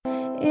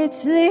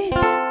It's the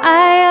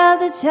eye of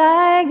the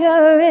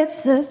tiger,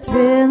 it's the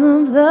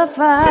thrill of the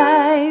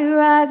fight,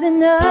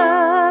 rising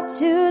up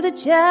to the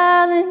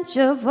challenge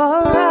of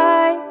our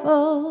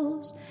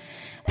rivals.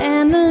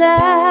 And the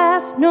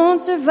last known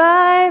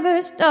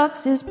survivor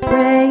stalks his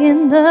prey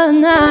in the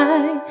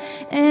night,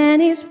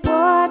 and he's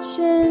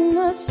watching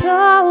us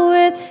all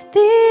with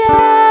the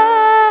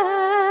eye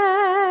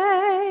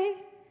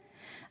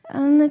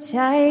on the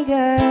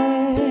tiger.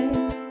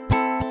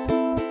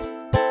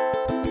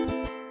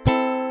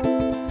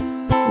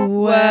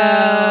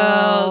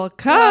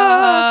 Welcome.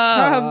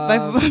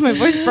 My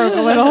voice broke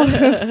a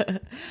little.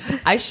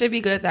 I should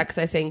be good at that because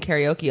I sang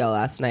karaoke all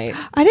last night.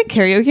 I did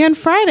karaoke on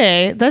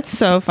Friday. That's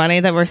so funny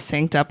that we're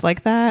synced up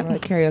like that. We're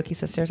like karaoke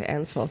sisters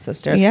and soul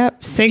sisters.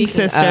 Yep, sing Speaking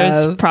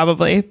sisters of-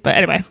 probably. But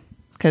anyway,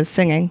 because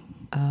singing.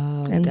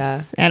 Oh, And duh.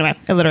 anyway,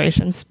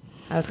 alliterations.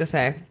 I was gonna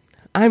say,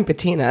 I'm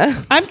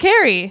Bettina. I'm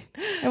Carrie,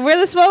 and we're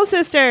the Swole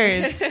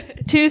Sisters.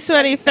 Two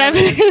sweaty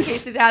feminists.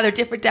 Case it down, they're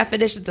different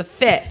definitions of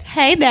fit.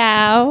 Hey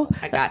now.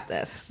 I got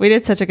this. We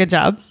did such a good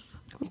job.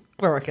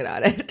 We're working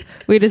on it.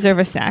 We deserve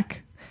a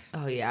snack.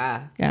 Oh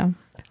yeah. Yeah.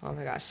 Oh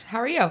my gosh. How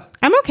are you?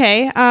 I'm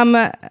okay.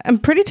 I'm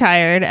pretty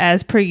tired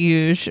as per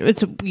usual.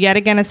 It's yet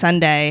again a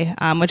Sunday,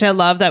 which I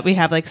love that we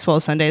have like Swole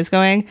Sundays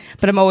going,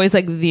 but I'm always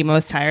like the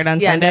most tired on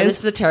Yeah, Sundays. no, this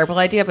is a terrible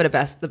idea, but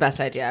the best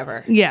idea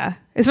ever. Yeah,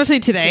 especially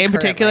today in Currently.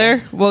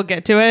 particular. We'll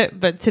get to it,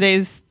 but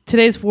today's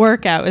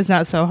workout is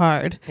not so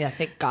hard. Yeah,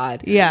 thank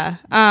God. Yeah.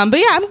 But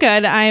yeah, I'm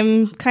good.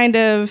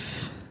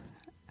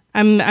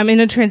 I'm in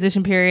a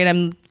transition period.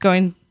 I'm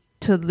going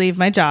to leave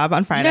my job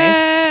on Friday.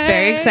 Yay!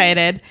 Very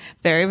excited.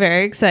 Very,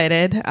 very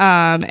excited.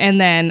 And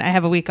then I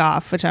have a week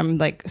off, which I'm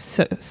like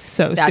so That's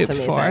souped for.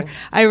 amazing.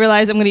 I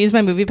realize I'm going to use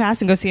my movie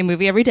pass and go see a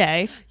movie every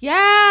day.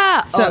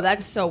 Yeah. So- oh,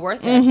 that's so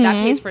worth it.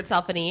 That pays for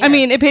itself in a year. I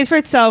mean, it pays for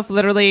itself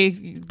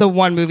literally the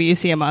one movie you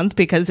see a month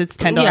because it's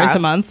 $10 Yeah. a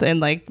month and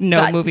like no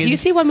God, movies. do you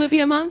see one movie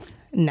a month?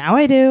 Now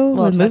I do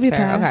Well, with that's Movie fair.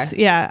 Pass.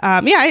 Okay.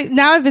 Yeah.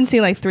 Now I've been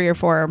seeing like 3 or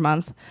 4 a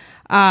month.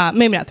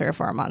 Maybe not 3 or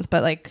 4 a month,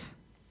 but like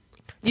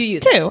You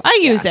use 2. I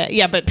use it.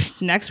 Yeah, but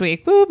next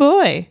week, oh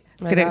boy.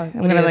 My I'm God, gonna what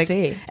are you gonna like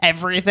see?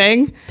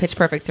 everything. Pitch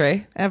Perfect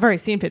 3. I've already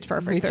seen Pitch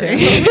Perfect Me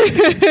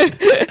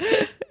 3.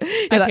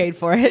 I paid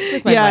for it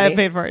with my Yeah, money. I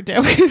paid for it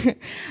too.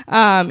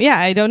 Yeah,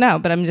 I don't know,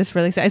 but I'm just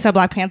really excited. I saw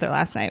Black Panther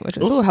last night, which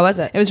was Ooh, how was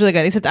it? It was really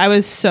good, except I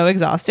was so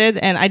exhausted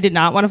and I did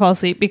not want to fall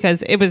asleep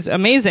because it was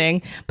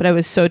amazing, but I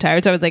was so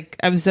tired. So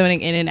I was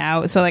zoning in and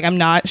out. So like I'm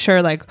not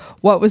sure like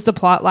what was the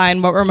plot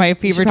line, what were my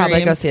fever should probably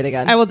dreams. go see it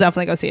again. I will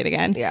definitely go see it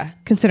again. Yeah.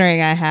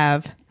 Considering I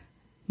have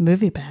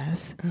Movie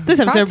Pass. This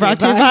episode Brought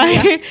brought to to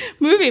you you by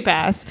Movie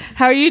Pass.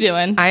 How are you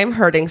doing? I am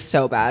hurting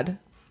so bad.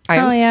 I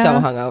am Oh, yeah? so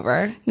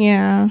hungover.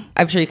 Yeah.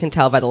 I'm sure you can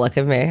tell by the look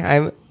of me.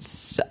 I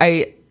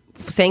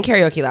sang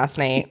karaoke last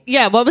night.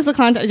 Yeah, what was the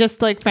content?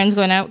 Just like friends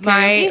going out? My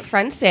karaoke?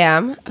 friend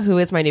Sam, who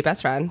is my new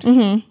best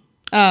friend,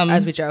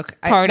 as we joke.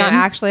 pardon? Not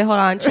actually, hold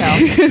on, chill.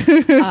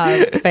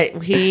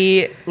 But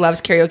he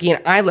loves karaoke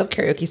and I love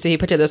karaoke, so he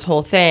put together this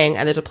whole thing.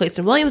 And there's a place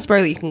in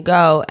Williamsburg that you can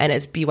go, and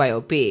it's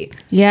BYOB,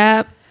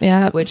 Yep.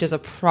 Yep. which is a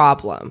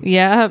problem.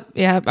 Yep.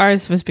 Yep.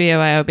 Ours was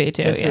BYOB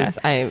too.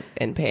 I'm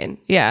in pain.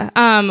 Yeah.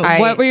 I-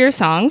 What were your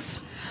songs?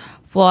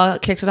 Well,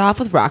 kicked it off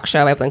with Rock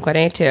Show by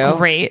Blink-182.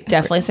 Great.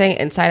 Definitely sang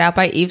Inside Out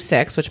by Eve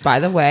 6, which, by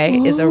the way,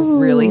 is a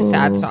really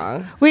sad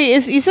song. Wait,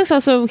 is Eve 6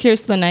 also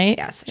Here's to the Night?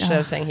 Yes, should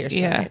have sang Here's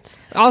to the Night.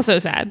 Also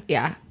sad.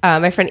 Yeah.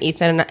 My friend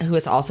Ethan, who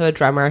is also a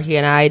drummer, he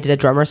and I did a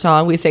drummer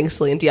song. We sang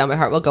Celine Dion, My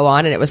Heart Will Go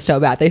On, and it was so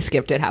bad they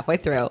skipped it halfway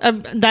through.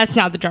 That's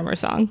not the drummer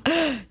song.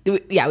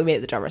 Yeah, we made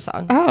it the drummer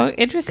song. Oh,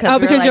 interesting. Oh, we were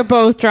because like- you're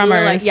both drummers.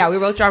 We were like, yeah, we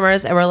were both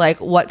drummers, and we're like,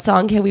 what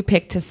song can we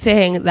pick to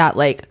sing that,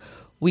 like,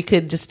 we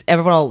could just,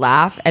 everyone will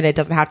laugh, and it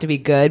doesn't have to be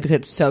good because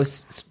it's so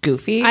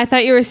goofy. I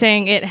thought you were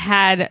saying it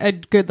had a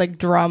good like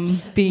drum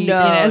beat. No,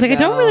 in it. I was like, I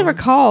don't no. really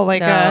recall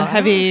like No, a I don't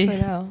heavy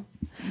actually know.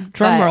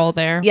 drum But- roll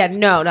there. Yeah,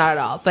 no, not at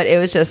all. But it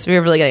was just, we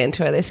were really getting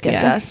into it. They skipped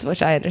Yeah. us,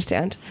 which I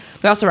understand.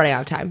 We're also running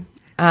out of time.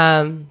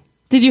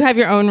 Did you have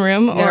your own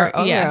room or our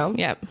own yeah? room.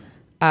 Yep.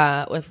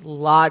 With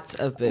lots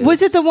of booze.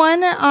 Was it the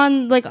one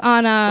on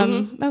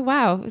Oh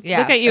wow! Yeah,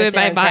 Look at you right at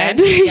there my in mind.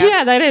 Grand. Yeah.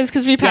 Yeah, that is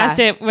because we passed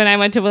Yeah. it when I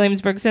went to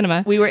Williamsburg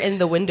Cinema. We were in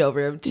the window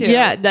room too.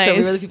 Yeah, So nice.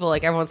 we were the people,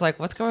 like, everyone's like,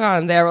 what's going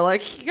on there? We're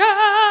like,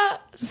 yeah,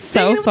 So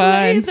singing with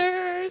fun.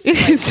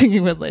 lasers.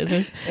 Singing with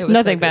lasers. It was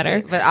Nothing so better.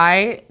 goofy. But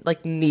I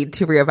like need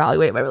to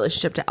reevaluate my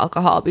relationship to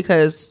alcohol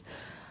because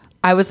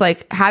I was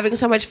like having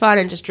so much fun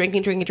and just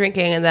drinking.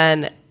 And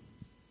then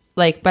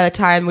like by the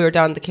time we were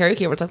done with the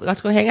karaoke, we're like,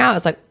 let's go hang out.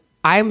 It's like,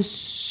 I'm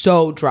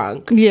so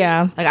drunk.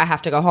 Yeah. Like I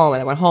have to go home.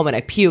 And I went home and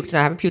I puked and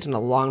I haven't puked in a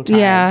long time.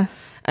 Yeah.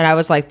 And I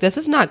was like, this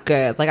is not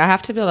good. Like I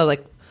have to be able to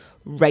like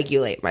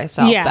regulate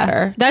myself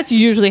better. That's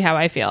usually how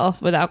I feel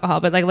with alcohol.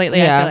 But like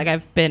lately, I Yeah. feel like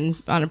I've been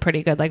on a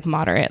pretty good like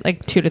moderate,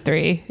 like 2 to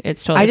 3.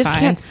 It's totally I just fine.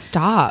 can't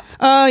stop.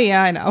 Oh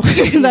yeah, I know.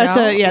 You that's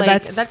know?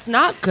 Like, that's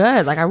not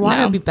good. Like I want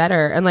No. to be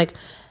better. And like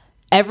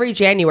every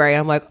January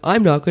I'm like,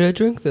 I'm not going to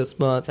drink this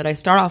month. And I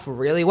start off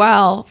really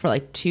well for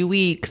like 2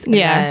 weeks. And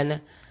Yeah.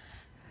 then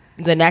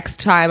the next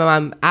time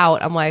I'm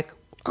out, I'm like,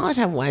 I'll just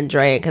have one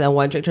drink, and then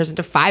one drink turns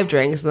into 5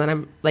 drinks, and then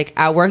I'm like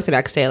at work the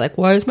next day, like,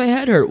 why is my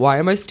head hurt? Why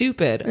am I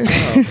stupid? Oh,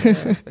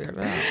 figured it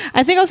out.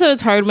 I think also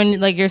it's hard when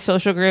like your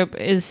social group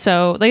is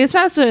so like, it's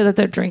not so that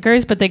they're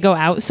drinkers, but they go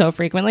out so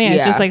frequently, and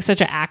it's just like such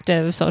an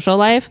active social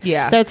life.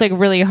 Yeah, that's like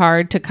really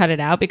hard to cut it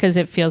out because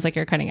it feels like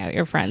you're cutting out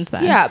your friends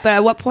then. Yeah, but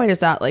at what point is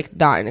that like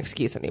not an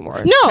excuse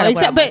anymore? No, kind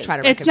of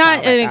but it's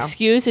not an now.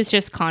 excuse. It's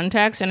just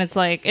context, and it's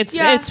like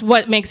it's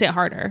what makes it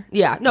harder.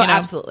 Yeah, no, you know?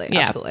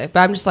 absolutely.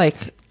 But I'm just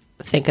like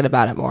thinking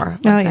about it more.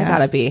 Like, I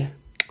gotta be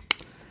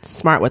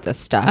smart with this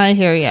stuff. I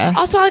hear you.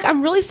 Also, like,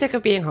 I'm really sick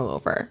of being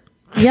hungover.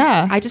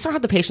 Yeah, I just don't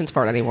have the patience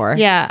for it anymore.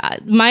 Yeah,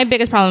 my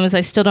biggest problem is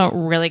I still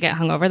don't really get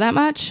hungover that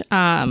much.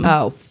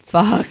 Oh,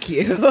 fuck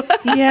you.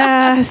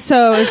 Yeah,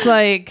 so it's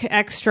like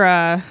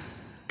extra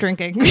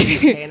drinking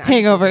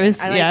hangovers.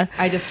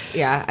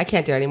 I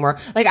can't do it anymore.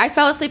 Like, I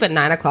fell asleep at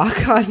 9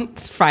 o'clock on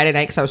Friday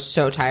night because I was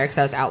so tired because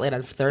I was out late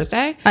on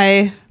Thursday.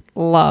 I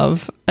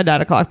love a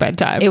 9 o'clock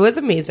bedtime. It was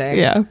amazing.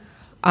 Yeah.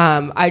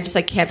 I just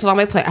like canceled all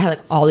my plans. I had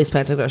like all these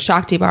plans to go to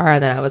Shakti Bar,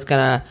 and then I was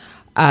gonna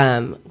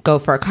go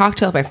for a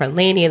cocktail with my friend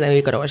Lainey, and then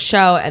we go to a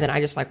show, and then I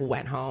just like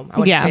went home. I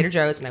went to Trader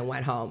Joe's and I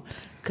went home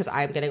because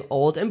I'm getting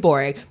old and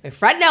boring. My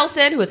friend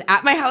Nelson, who was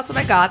at my house when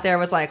I got there,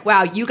 was like,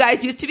 "Wow, you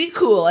guys used to be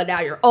cool, and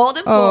now you're old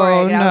and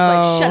boring." And I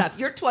was like, "Shut up!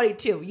 You're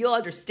 22. You'll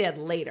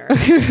understand later.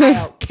 I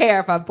don't care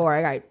if I'm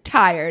boring. I'm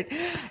tired."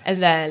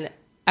 And then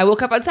I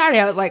woke up on Saturday.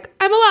 I was like,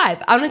 "I'm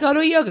alive. I'm gonna go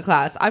to a yoga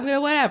class. I'm gonna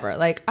whatever."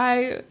 Like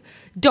I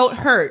don't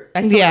hurt.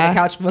 I still lay on the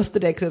couch most of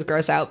the day because it was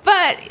gross out,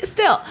 but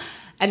still.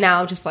 And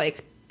now I'm just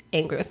like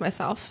angry with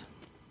myself.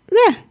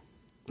 Yeah.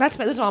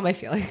 That's all my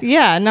feeling.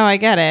 Yeah, no, I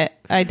get it.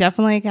 I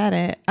definitely get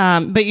it.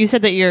 But you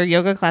said that your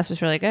yoga class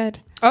was really good.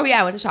 Oh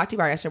yeah, I went to Shakti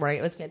Bar yesterday morning.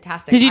 It was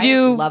fantastic. Did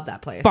you love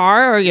that place.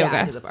 Bar or yoga?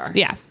 Yeah, I did the bar.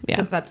 Yeah.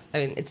 Because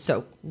it's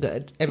so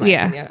good in my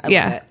opinion. I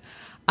love it.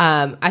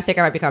 I think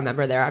I might become a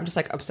member there. I'm just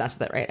like obsessed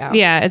with it right now.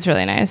 Yeah, it's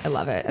really nice. I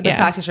love it. And the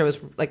class yesterday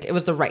was like, it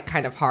was the right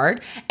kind of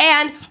hard.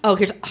 And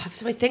here's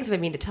so many things I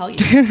mean to tell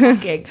you.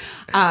 Talking.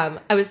 I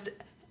was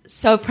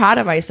so proud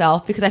of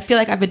myself because I feel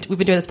like we've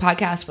been doing this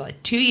podcast for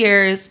like 2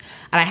 years,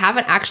 and I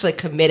haven't actually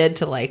committed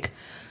to like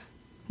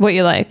what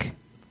you like.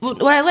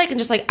 What I like, and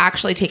just like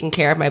actually taking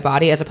care of my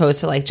body as opposed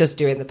to like just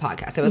doing the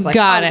podcast. It was like,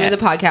 I'm doing the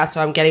podcast,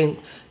 so I'm getting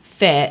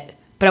fit,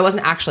 but I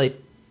wasn't actually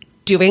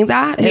doing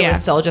that. It was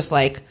still just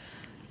like,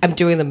 I'm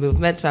doing the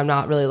movements, but I'm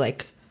not really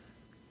like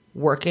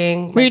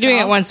working. Were you doing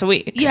it once a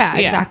week? Yeah,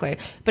 exactly.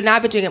 But now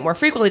I've been doing it more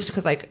frequently just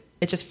because like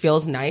it just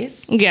feels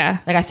nice. Yeah.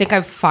 Like I think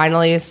I'm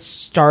finally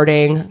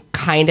starting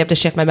kind of to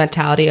shift my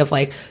mentality of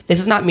like, this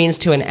is not means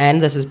to an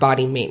end. This is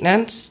body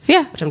maintenance.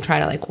 Yeah. Which I'm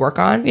trying to like work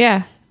on.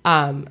 Yeah.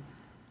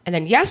 And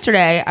then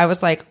yesterday I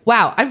was like,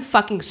 wow, I'm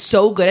fucking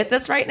so good at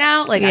this right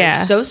now. Like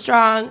I'm so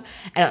strong.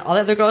 And all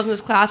the other girls in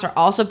this class are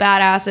also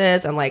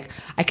badasses. And like,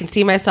 I can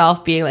see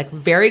myself being like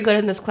very good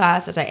in this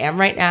class as I am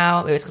right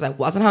now. Maybe it's because I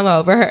wasn't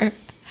hungover.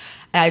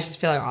 And I was just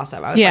feeling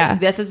awesome. I was like,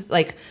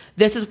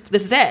 this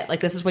is it.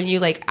 Like, this is when you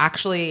like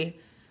actually.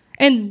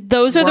 And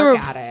those are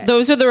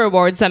the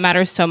rewards that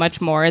matter so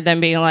much more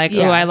than being like,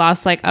 oh, I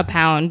lost like a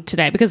pound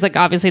today. Because like,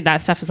 obviously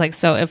that stuff is like,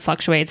 so it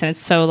fluctuates and it's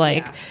so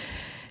like,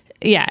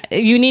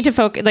 you need to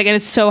focus, like, and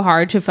it's so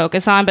hard to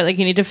focus on, but like,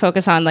 you need to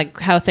focus on like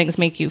how things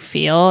make you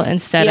feel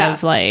instead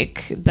of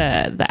like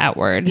the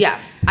outward. Yeah.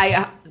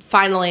 I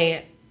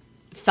finally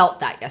felt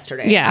that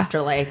yesterday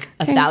after like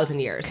 1,000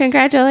 years.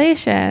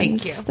 Congratulations.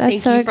 Thank you.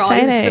 That's so exciting. For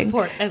all your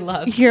support and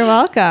love. You're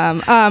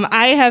welcome.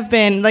 I have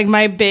been like,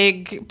 my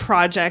big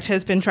project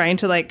has been trying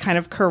to like kind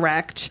of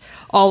correct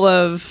all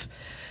of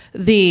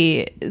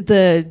the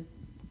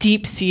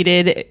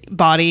deep-seated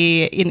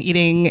body and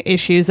eating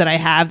issues that I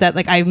have that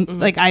like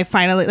I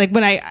finally like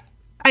when I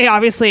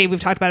obviously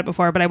we've talked about it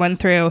before, but I went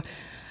through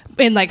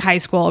in like high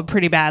school a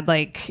pretty bad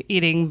like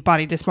eating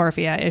body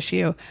dysmorphia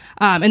issue,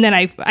 and then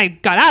I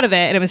got out of it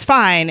and it was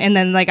fine, and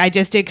then like I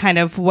just did kind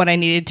of what I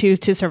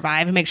needed to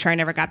survive and make sure I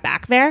never got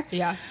back there.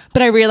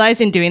 But I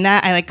realized in doing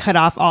that I like cut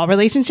off all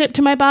relationship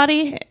to my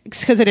body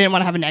because I didn't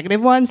want to have a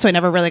negative one, so I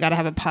never really got to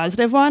have a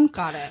positive one.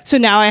 Got it. So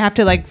now I have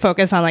to like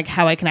focus on like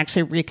how I can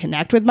actually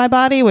reconnect with my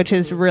body, which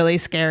is really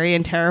scary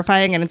and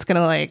terrifying, and it's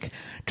gonna like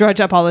drudge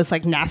up all this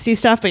like nasty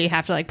stuff, but you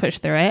have to like push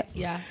through it.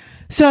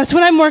 So that's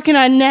what I'm working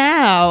on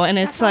now, and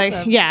it's that's like,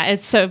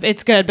 awesome.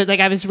 It's good. But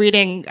like I was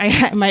reading,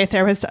 my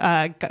therapist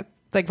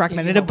like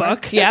recommended a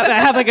book. I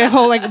have like a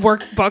whole like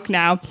workbook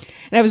now,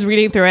 and I was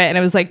reading through it, and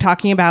it was like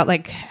talking about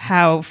like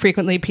how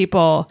frequently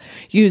people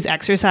use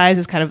exercise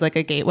as kind of like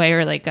a gateway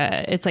or like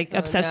it's like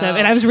obsessive. No.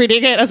 And I was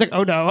reading it, I was like,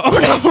 oh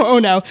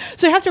no.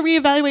 So I have to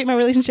reevaluate my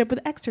relationship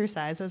with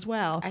exercise as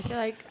well. I feel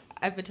like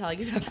I've been telling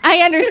you that.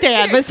 I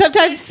understand, but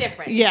sometimes it's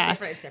different. Yeah,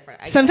 it's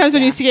different. Sometimes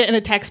when you see it in a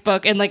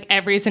textbook and like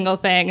every single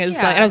thing is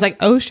like, I was like,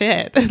 oh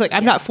shit, like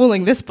I'm not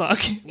fooling this book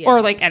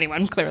or like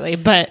anyone clearly,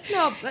 but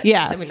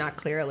I mean not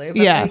clearly, but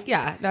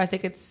no, I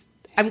think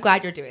I'm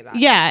glad you're doing that.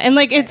 Yeah, and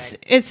like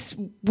it's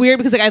weird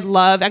because like I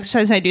love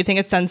exercise and I do think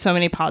it's done so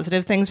many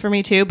positive things for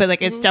me too, but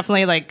like it's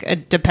definitely like a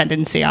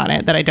dependency on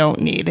it that I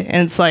don't need,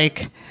 and it's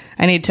like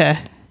I need to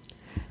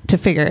to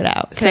figure it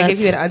out. Can I give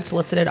you an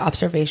unsolicited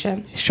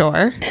observation?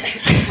 Sure.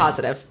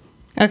 Positive.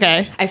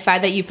 Okay. I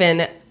find that you've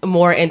been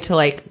more into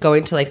like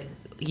going to like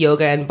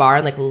yoga and bar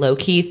and like low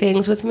key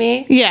things with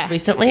me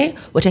recently,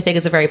 which I think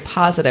is a very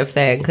positive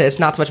thing because it's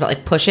not so much about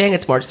like pushing,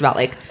 it's more just about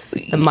like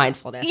the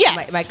mindfulness.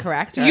 Yes. Am I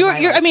correct?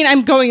 I mean,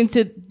 I'm going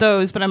into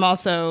those, but I'm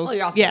also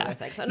you're also doing other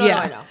things. No,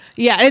 I know.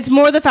 Yeah, and it's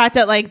more the fact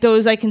that like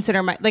those I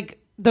consider my like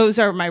those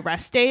are my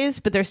rest days,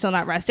 but they're still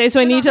not rest days.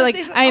 So I need to like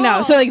I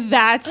know. So like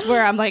that's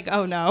where I'm like,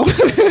 oh no.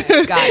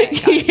 Okay. Got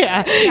it.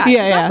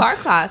 Yeah. Bar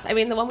class. I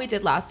mean, the one we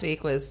did last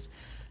week was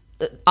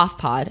off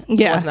pod.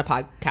 Yeah. It wasn't a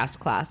podcast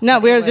class. No,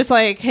 we were just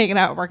like hanging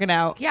out, working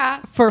out. Yeah.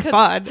 For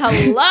fun.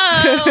 Hello.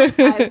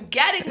 I'm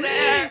getting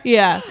there.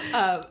 Yeah.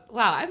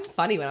 Wow, I'm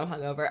funny when I'm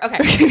hungover.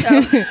 Okay.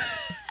 So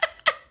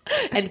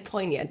and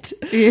poignant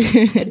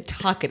and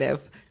talkative.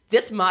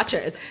 This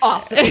matcha is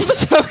awesome.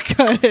 It's so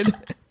good.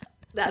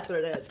 That's what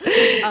it is.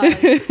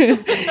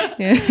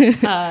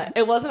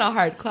 It wasn't a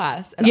hard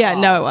class. At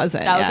all. No, it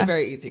wasn't. That was a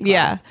very easy class.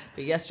 Yeah.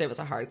 But yesterday was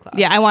a hard class.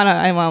 Yeah, I want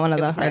one of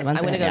the hard ones.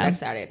 I'm going to go next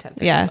Saturday at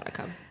 10:30. Yeah.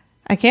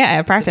 I can't. I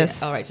have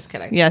practice. Oh, right. Just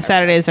kidding. Yeah,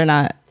 Saturdays are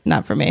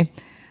not for me.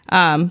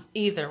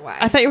 Either way.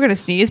 I thought you were going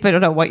to sneeze, but I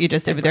don't know what you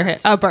just did with your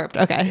hip. Oh, burped.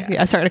 Okay.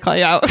 Yeah, sorry to call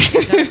you out. No,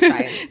 it's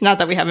fine. Not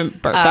that we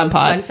haven't burped on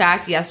pod. Fun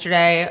fact,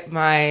 yesterday,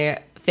 my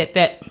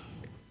Fitbit,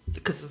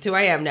 because it's who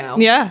I am now,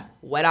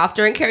 went off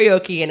during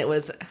karaoke, and it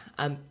was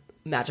a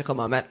magical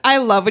moment. I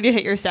love when you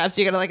hit your steps.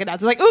 You got to like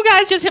announce, like, oh,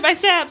 guys, just hit my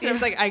steps. And I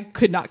was like, I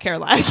could not care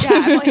less. Yeah,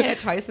 I've only hit it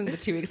twice in the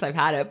 2 weeks I've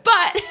had it,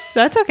 but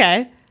that's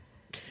okay.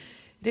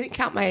 Didn't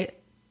count my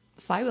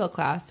flywheel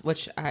class,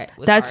 which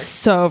was That's hard.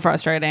 so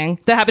frustrating.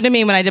 That happened to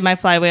me when I did my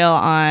flywheel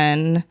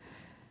on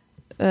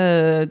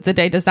the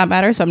day does not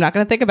matter, so I'm not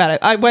going to think about it.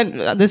 I went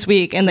this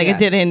week and like it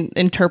didn't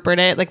interpret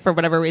it like for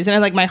whatever reason,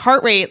 and like my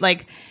heart rate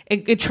like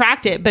it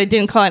tracked it, but it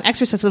didn't call it an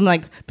exercise. So I'm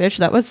like, bitch,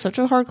 that was such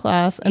a hard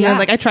class. And then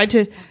like I tried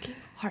to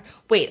hard.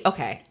 Wait,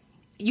 okay,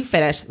 you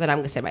finish, then I'm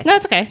going to say my thing. No,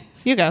 it's okay,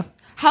 you go.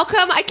 How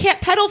come I can't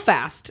pedal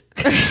fast?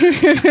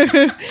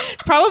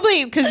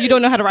 Probably because you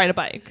don't know how to ride a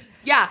bike.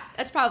 Yeah,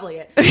 that's probably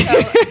it. So,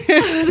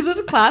 I was in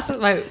this class with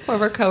my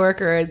former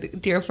coworker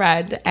and dear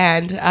friend,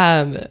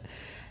 and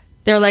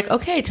they're like,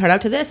 okay, turn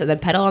out to this, and then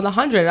pedal on the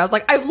 100. And I was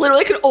like, I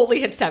literally could only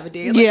hit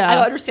 70. Like, I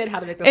don't understand how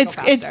to make this go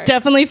faster. It's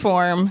definitely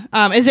form.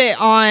 Is it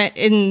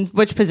in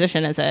which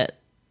position is it?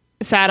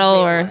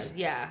 Saddle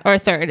or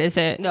third? Is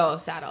it? No,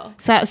 saddle.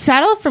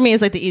 Saddle for me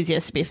is like the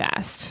easiest to be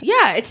fast.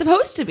 Yeah, it's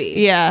supposed to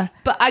be. Yeah.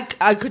 But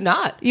I could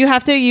not. You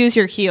have to use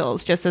your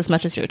heels just as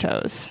much as your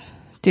toes.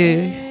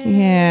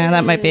 Yeah,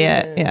 that might be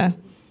it. Yeah.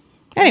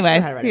 Anyway,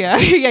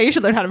 you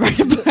should learn how to ride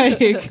a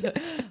bike.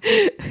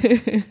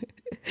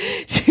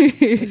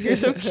 You're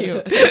so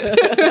cute.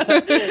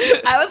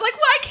 I was like,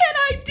 why can't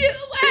I do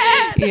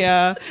it?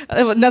 Yeah.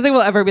 Nothing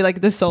will ever be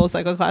like the Soul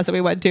Cycle class that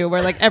we went to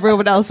where like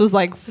everyone else was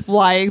like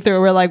flying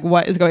through. We're like,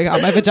 what is going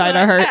on? My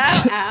vagina hurts.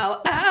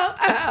 Ow, ow,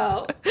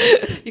 ow.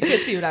 You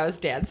could see when I was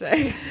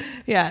dancing.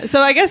 Yeah.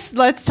 So I guess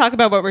let's talk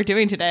about what we're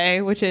doing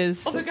today, which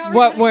is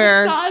what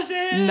we're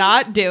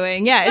not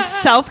doing. Yeah. It's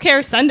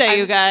Self-Care Sunday,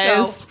 you guys.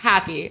 I'm so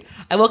happy.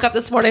 I woke up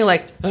this morning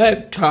like,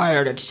 I'm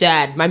tired and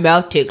sad. My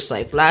mouth tastes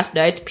like last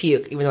night's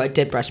puke, even though I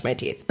did brush my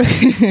teeth.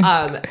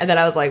 And then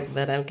I was like,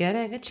 but I'm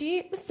getting a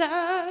cheap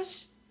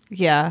massage.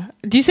 Yeah.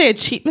 Do you say a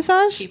cheap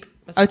massage? Cheap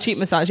massage. Oh, cheap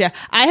massage. Yeah.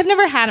 I have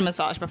never had a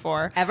massage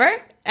before.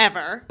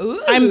 Ever?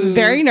 Ooh. I'm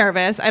very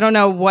nervous. I don't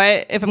know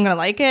if I'm going to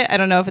like it. I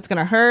don't know if it's going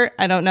to hurt.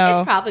 I don't know.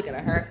 It's probably going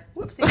to hurt.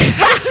 Whoopsie.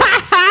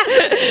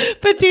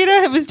 But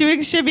Dina was doing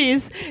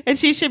shimmies, and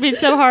she shimmied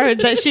so hard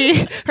that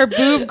her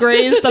boob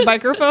grazed the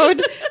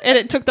microphone, and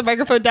it took the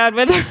microphone down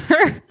with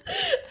her.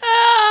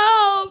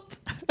 Help!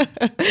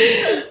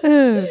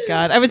 Oh,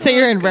 God. I would say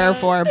you're in rare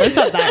form, but it's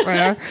not that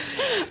rare.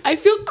 I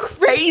feel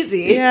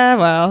crazy. Yeah,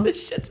 well.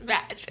 This shit's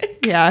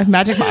magic. Yeah,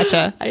 magic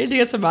matcha. I need to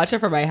get some matcha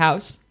for my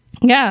house.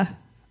 Yeah.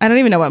 I don't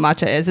even know what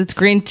matcha is. It's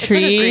green tea. It's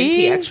like a green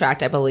tea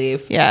extract, I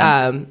believe.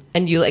 Yeah.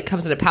 And you like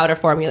comes in a powder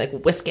form. You like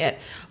whisk it,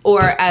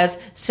 or as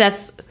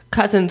Seth's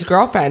cousin's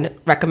girlfriend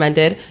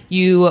recommended,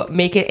 you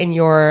make it in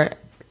your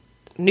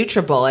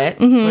NutriBullet,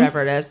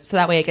 whatever it is, so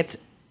that way it gets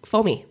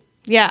foamy.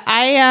 Yeah,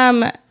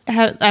 I'm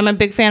a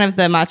big fan of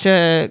the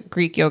matcha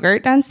Greek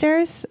yogurt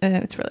downstairs.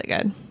 It's really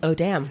good. Oh,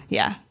 damn.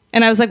 Yeah.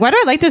 And I was like, why do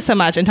I like this so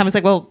much? And Tom was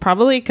like, well,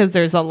 probably because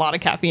there's a lot of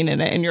caffeine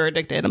in it and you're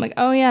addicted. I'm like,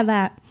 oh, yeah,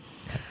 that.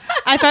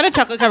 I found a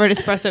chocolate-covered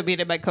espresso bean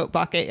in my coat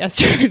pocket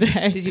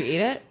yesterday. Did you eat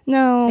it?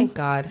 No. Thank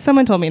God.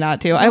 Someone told me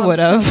not to. I would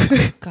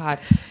have. God.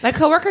 My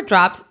coworker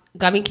dropped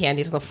gummy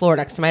candies on the floor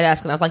next to my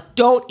desk, and I was like,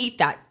 don't eat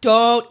that.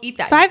 Don't eat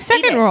that.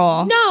 5-second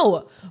rule.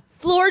 No.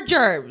 Floor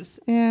germs.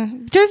 Yeah.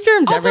 There's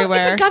germs also,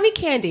 everywhere. It's a gummy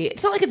candy.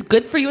 It's not like it's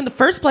good for you in the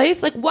first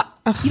place. Like, what?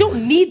 Ugh. You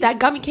don't need that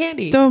gummy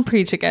candy. Don't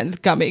preach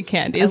against gummy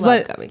candies.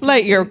 Gummy candy.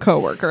 Let your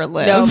coworker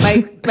live. No,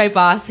 my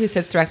boss who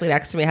sits directly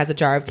next to me has a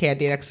jar of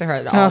candy next to her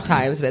at all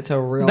times, and it's a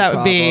real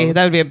problem.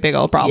 That would be a big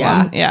old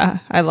problem. Yeah.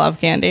 I love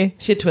candy.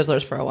 She had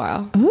Twizzlers for a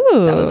while.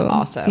 Ooh. That was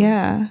awesome.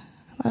 Yeah.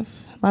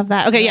 Love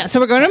that. Okay, yeah. So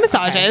we're going to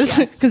massages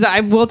because I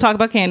will talk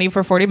about candy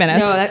for 40 minutes.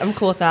 No, I'm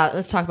cool with that.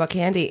 Let's talk about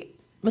candy.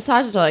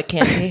 Massages are like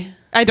candy.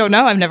 I don't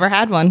know. I've never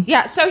had one.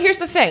 Yeah. So here's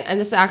the thing, and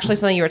this is actually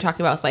something you were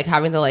talking about, with, like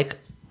having the like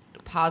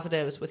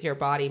positives with your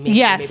body.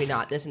 Maybe, maybe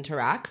not. This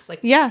interacts. Like,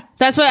 yeah,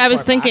 that's what I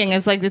was thinking.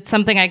 It's like it's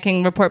something I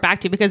can report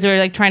back to, because we were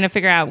like trying to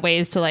figure out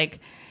ways to like.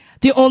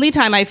 The only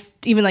time I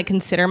even like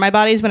consider my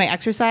body is when I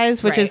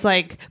exercise, which is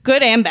like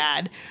good and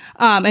bad.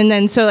 And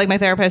then so like my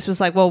therapist was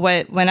like, well,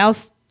 when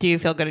else do you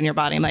feel good in your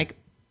body? I'm like,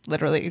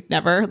 literally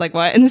never. Like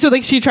what? And so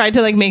like she tried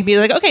to like make me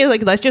like, okay,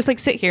 like let's just like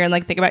sit here and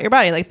like think about your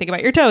body, like think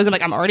about your toes. I'm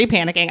like, I'm already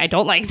panicking. I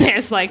don't like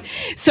this. Like,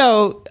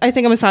 so I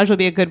think a massage would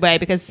be a good way,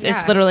 because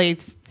it's literally,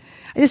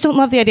 I just don't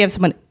love the idea of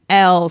someone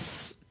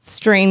else,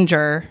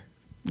 stranger,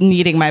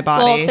 needing my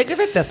body. Well, think of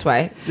it this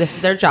way. This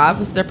is their job.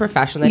 This is their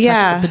profession. They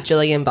touch a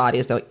bajillion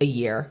bodies a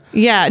year.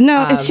 Yeah.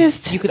 No, it's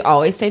just... You could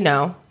always say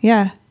no.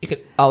 Yeah. You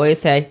could always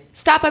say,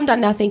 stop, I'm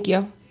done now, thank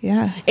you.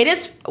 Yeah. It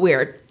is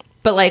weird.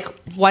 But, like,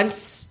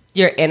 once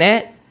you're in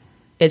it,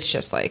 it's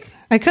just like...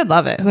 I could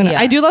love it. Who knows?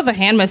 I do love a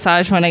hand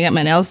massage when I get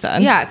my nails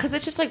done. Yeah, because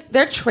it's just like,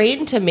 they're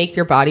trained to make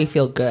your body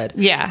feel good.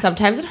 Yeah.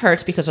 Sometimes it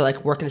hurts because they're,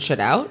 like, working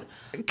shit out.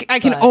 I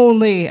can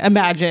only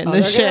imagine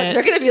the shit.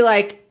 They're going to be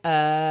like,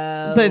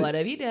 what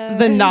have you done?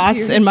 The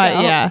knots in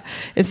my,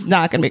 it's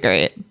not going to be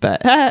great,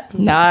 but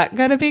not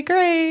going to be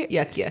great.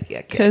 Yuck.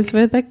 Because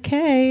with a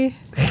K.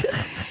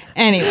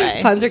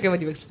 Anyway. Puns are good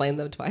when you explain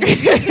them twice.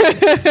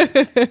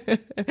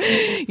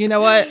 You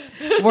know what,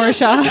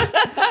 Warsha?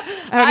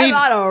 I'm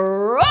on a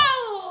roll.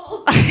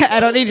 I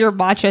don't need your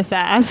matcha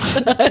sass.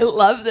 I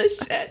love this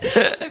shit.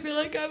 I feel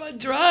like I'm on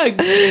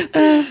drugs.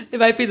 It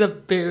might be the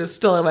booze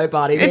still in my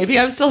body. Maybe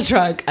I'm still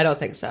drunk. I don't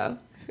think so.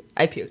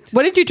 I puked.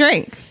 What did you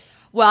drink?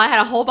 Well, I had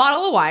a whole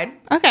bottle of wine.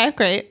 Okay,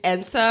 great.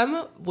 And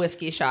some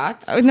whiskey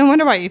shots. Oh, no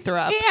wonder why you threw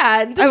up.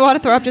 And I want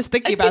to throw up just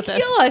thinking about this. A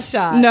tequila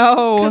shot.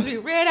 No. Because we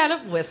ran out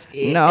of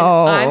whiskey.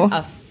 No. And I'm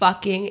a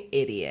fucking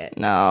idiot.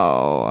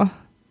 No.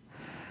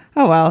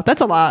 Oh, well,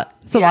 that's a lot.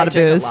 It's a lot of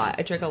booze.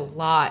 I drink a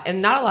lot.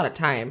 And not a lot of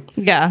time.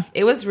 Yeah.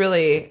 It was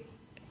really...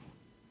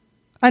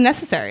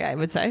 unnecessary, I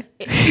would say.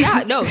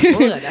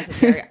 Totally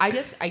unnecessary.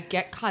 I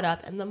get caught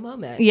up in the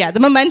moment. Yeah, the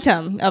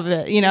momentum of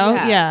it, you know?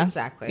 Yeah.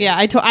 Exactly. Yeah,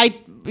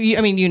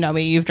 I mean, you know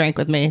me. You've drank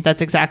with me.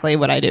 That's exactly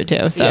what I do,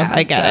 too. So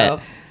I get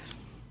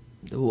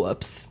it.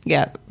 Whoops.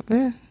 Yeah.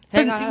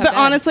 But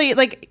honestly,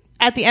 like,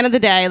 at the end of the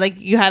day, like,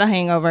 you had a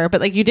hangover,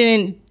 but, like, you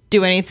didn't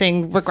do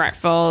anything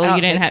regretful. You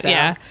didn't have... So.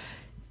 Yeah.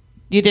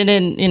 You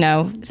didn't, you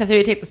know... So I thought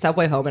he'd take the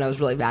subway home, and I was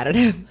really mad at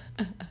him.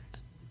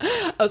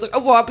 I was like, I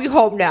want to be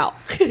home now.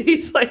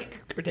 He's like,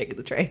 we're taking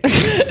the train.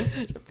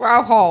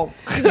 We're home.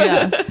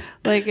 Yeah.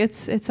 Like,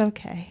 it's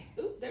okay.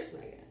 Ooh, there's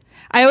Megan.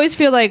 I always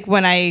feel like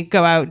when I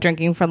go out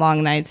drinking for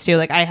long nights, too,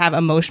 like, I have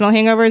emotional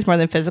hangovers more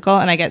than physical,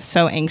 and I get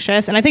so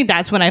anxious. And I think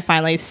that's when I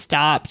finally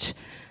stopped,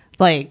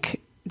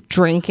 like,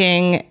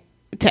 drinking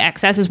to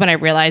excess, is when I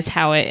realized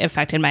how it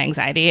affected my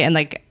anxiety. And,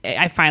 like,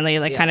 I finally,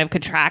 like, kind of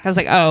could track. I was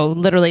like, oh,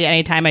 literally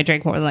anytime I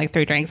drink more than, like,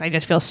 3 drinks, I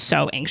just feel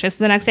so anxious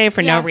the next day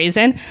for no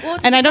reason. Well,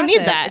 and I don't need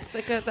that. It's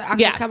like the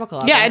actual chemical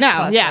of I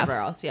know.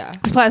 Else,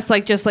 Plus,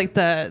 like, just, like,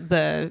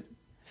 the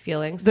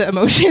feelings, the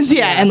emotions.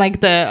 And, like,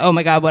 the, oh,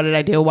 my God, what did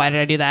I do? Why did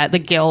I do that? The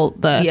guilt.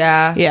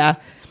 Yeah.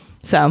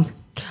 So.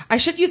 I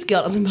should use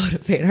guilt as a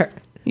motivator.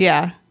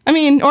 Yeah. I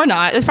mean, or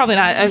not. It's probably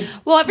not.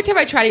 Well, every time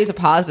I try to use a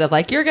positive,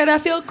 like, you're going to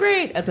feel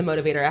great as a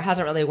motivator, it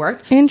hasn't really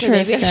worked.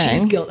 Interesting. So maybe I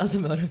should use guilt as a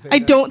motivator. I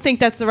don't think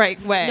that's the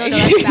right way. No,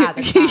 that's bad.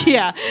 That's bad.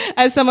 Yeah.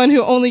 As someone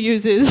who only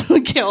uses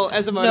guilt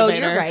as a motivator. No,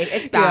 you're right.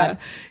 It's bad.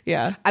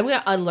 Yeah. I'm going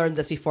to unlearn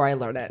this before I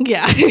learn it.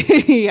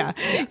 Yeah.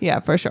 Yeah,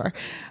 for sure.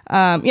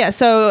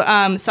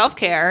 So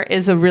self-care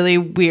is a really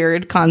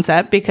weird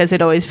concept because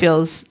it always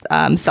feels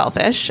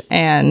selfish,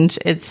 and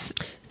it's...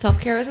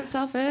 Self-care isn't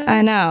selfish.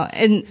 I know.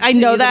 And I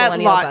know that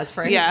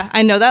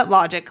I know that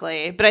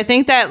logically, but I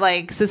think that,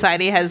 like,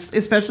 society has,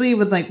 especially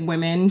with, like,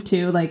 women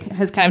too, like,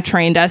 has kind of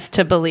trained us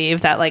to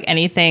believe that, like,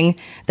 anything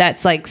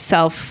that's, like,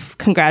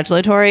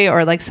 self-congratulatory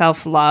or, like,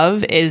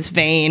 self-love is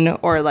vain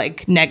or,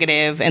 like,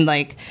 negative, and,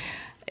 like,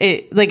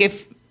 it, like,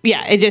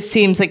 it just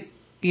seems like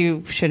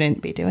you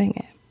shouldn't be doing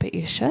it. But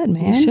you should,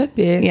 man. You should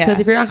be. Because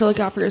if you're not going to look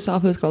out for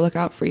yourself, who's going to look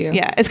out for you?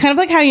 Yeah. It's kind of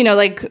like how, you know,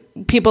 like,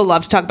 people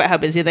love to talk about how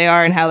busy they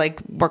are and how,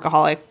 like,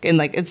 workaholic, and,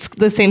 like, it's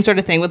the same sort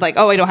of thing with, like,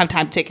 oh, I don't have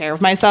time to take care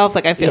of myself.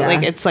 Like, I feel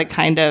like it's, like,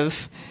 kind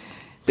of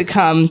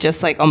become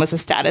just, like, almost a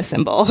status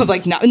symbol of,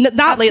 like, not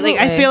lately.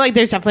 I feel like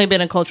there's definitely been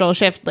a cultural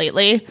shift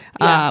lately.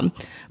 Yeah.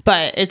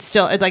 But it's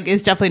still,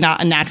 it's definitely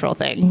not a natural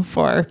thing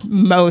for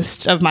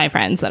most of my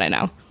friends that I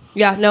know.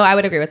 Yeah. No, I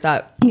would agree with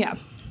that. Yeah.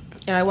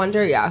 And I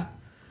wonder, I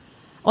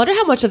wonder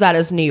how much of that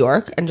is New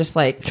York and just,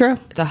 like, true,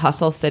 it's a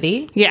hustle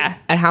city. Yeah.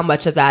 And how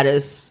much of that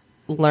is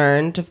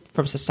learned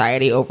from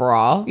society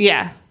overall.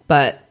 Yeah.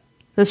 But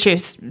that's true.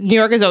 New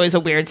York is always a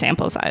weird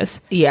sample size.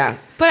 Yeah.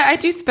 But I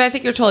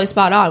think you're totally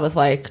spot on with,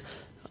 like,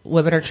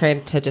 women are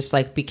trained to just,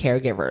 like, be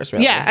caregivers,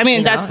 really. Yeah. I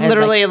mean, that's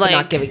literally, like,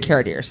 not giving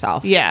care to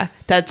yourself. Yeah.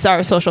 That's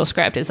our social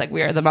script, is, like,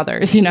 we are the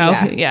mothers, you know?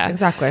 Yeah.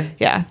 Exactly.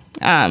 Yeah.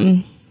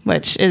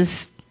 Which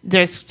is,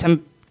 there's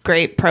some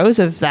great pros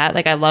of that.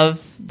 Like, I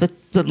love the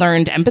the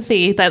learned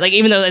empathy that like,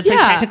 even though it's like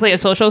technically a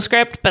social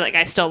script, but like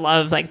I still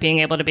love like being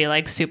able to be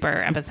like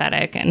super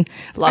empathetic and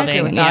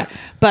loving. And, yeah.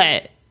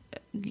 But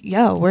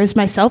where's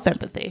my self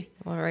empathy?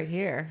 Well, right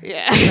here.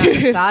 Yeah.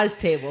 Massage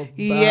table.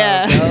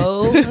 Yeah.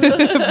 Bro.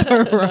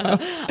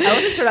 I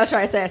wasn't sure what I was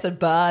trying to say. I said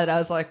 "but," and I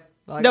was like,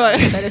 well, I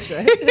finish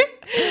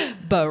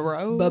it.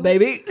 Bro. But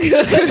baby.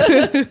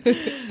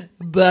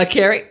 But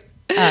Carrie.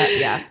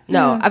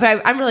 No,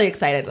 I'm really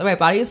excited. My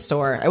body is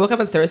sore. I woke up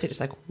on Thursday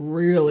just like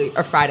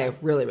or Friday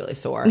really, really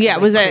sore. Yeah,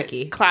 like, was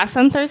it class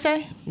on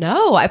Thursday?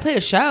 No, I played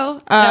a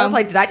show. And I was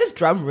like, did I just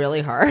drum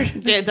really hard?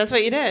 Yeah, that's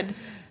what you did.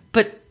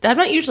 But I'm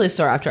not usually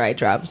sore after I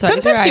drum. So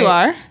sometimes you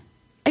are.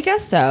 I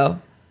guess so.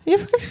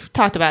 You've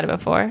talked about it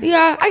before.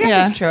 Yeah, I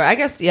guess it's true. I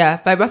guess,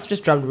 but I must have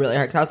just drummed really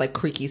hard because I was like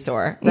creaky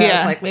sore. And I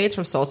was like, maybe it's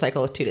from Soul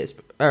Cycle 2 days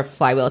or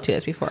Flywheel 2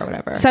 days before or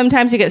whatever.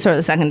 Sometimes you get sore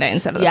the second day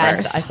instead of the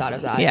first. I thought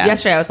of that. Yeah.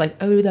 Yesterday I was like,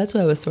 oh, that's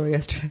why I was sore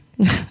yesterday.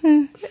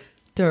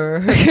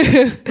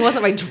 It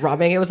wasn't my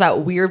drumming. It was that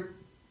weird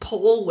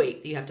pull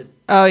weight you have to.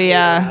 Oh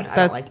yeah, I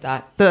don't like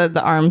that.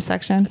 The arm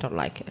section. I don't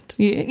like it.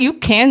 You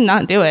can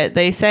not do it.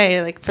 They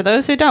say like for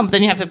those who don't, but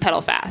then you have to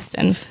pedal fast.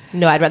 And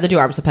no, I'd rather do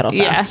arms than pedal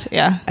fast.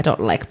 Yeah. I don't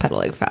like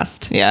pedaling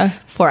fast. Yeah,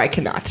 for I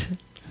cannot.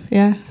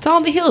 Yeah, it's all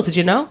on the heels. Did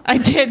you know? I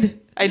did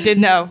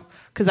know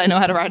because I know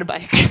how to ride a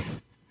bike.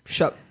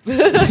 Shut.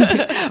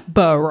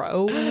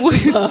 Burrow. When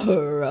was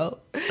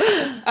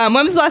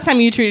the last time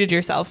you treated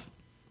yourself?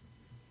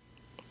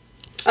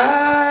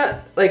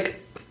 Like.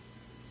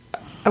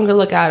 I'm gonna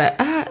look at it.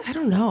 I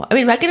don't know. I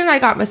mean, Megan and I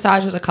got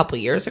massages a couple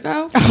years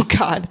ago. Oh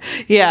God,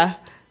 yeah,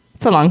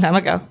 it's a long time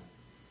ago.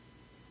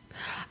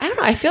 I don't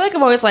know. I feel like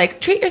I'm always like,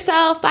 treat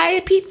yourself, buy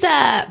a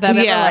pizza, but I'm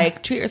never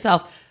like, treat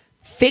yourself,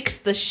 fix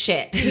the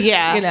shit.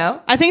 Yeah, you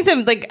know. I think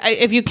that like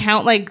if you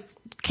count like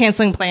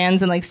canceling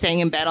plans and like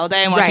staying in bed all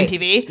day and watching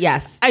TV,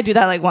 yes, I do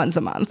that like once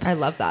a month. I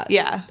love that.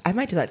 Yeah, I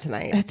might do that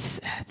tonight.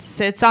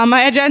 It's on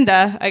my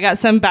agenda. I got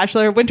some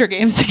Bachelor Winter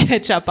Games to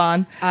catch up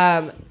on.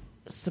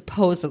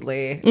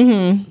 Supposedly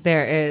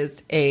there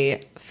is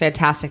a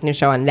fantastic new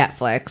show on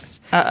Netflix.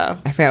 I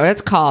forget what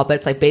it's called, but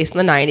it's like based in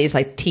the 90s,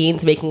 like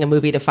teens making a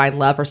movie to find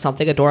love or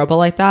something adorable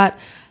like that.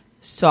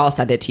 So I'll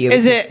send it to you.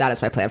 That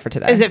is my plan for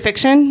today. Is it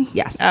fiction?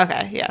 Yes.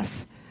 Okay,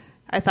 yes.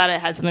 I thought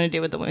it had something to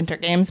do with the Winter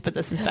Games, but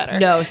this is better.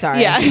 No,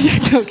 sorry. Yeah,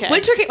 that's okay.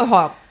 Hold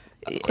on.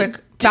 Quick.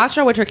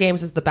 Bachelor Winter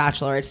Games is The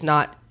Bachelor. It's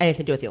not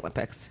anything to do with the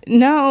Olympics.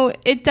 No,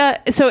 it does.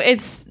 So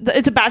it's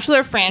a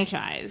Bachelor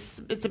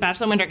franchise. It's a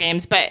Bachelor Winter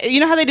Games, but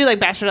you know how they do like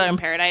Bachelor in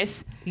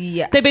Paradise?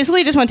 Yeah. They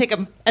basically just want to take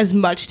as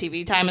much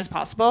TV time as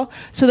possible.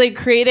 So they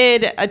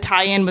created a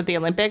tie-in with the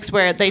Olympics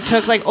where they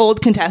took like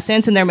old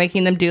contestants and they're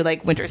making them do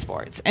like winter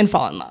sports and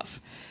fall in love.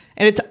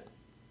 And it's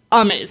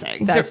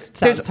amazing. That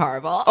sounds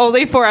horrible.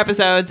 Only 4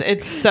 episodes.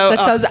 It's so that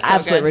sounds so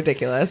absolutely good.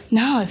 ridiculous.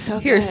 No, it's so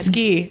Here, good.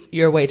 ski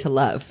your way to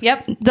love.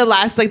 Yep. The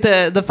last like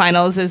the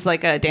finals is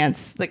like a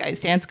dance, like ice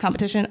dance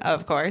competition,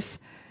 of course.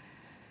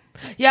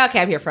 Yeah, okay,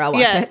 I'm here for. I'll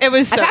watch it. It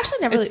was. So, I've actually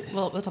never really.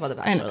 Well, we'll talk about The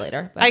Bachelor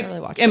later. But I never really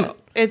watched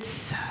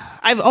it.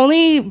 I've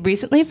only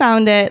recently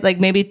found it, like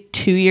maybe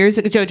 2 years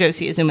ago, JoJo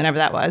season, whenever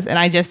that was, and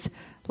I just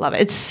love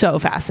it. It's so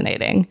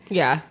fascinating.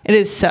 Yeah, it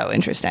is so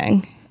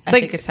interesting. I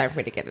think it's time for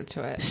me to get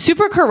into it.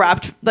 Super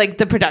corrupt, like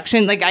the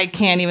production. Like I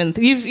can't even.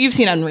 You've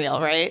seen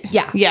Unreal, right?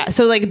 Yeah.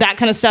 So like that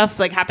kind of stuff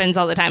like happens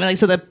all the time, and like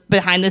so the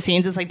behind the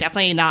scenes is like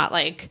definitely not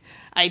like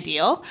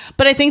ideal.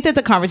 But I think that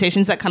the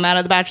conversations that come out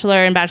of The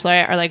Bachelor and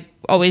Bachelorette are like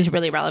always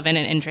really relevant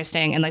and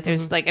interesting. And like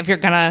there's like if you're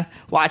gonna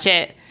watch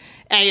it,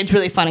 it's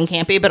really fun and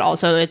campy, but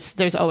also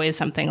there's always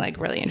something like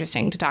really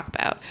interesting to talk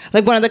about.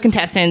 Like one of the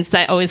contestants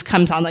that always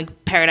comes on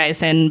like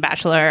Paradise and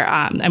Bachelor,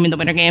 the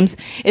Winter Games,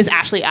 is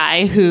Ashley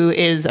I, who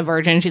is a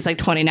virgin. She's like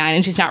 29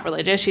 and she's not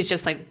religious. She's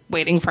just like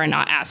waiting for a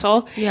not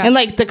asshole. Yeah. And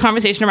like the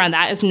conversation around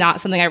that is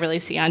not something I really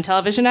see on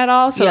television at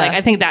all. So like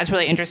I think that's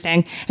really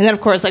interesting. And then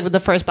of course like with the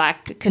first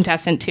Black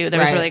contestant too,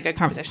 there was really good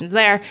conversations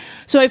there.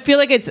 So I feel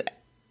like it's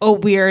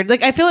weird.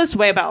 Like I feel this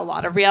way about a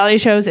lot of reality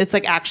shows. It's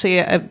like actually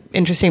an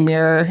interesting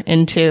mirror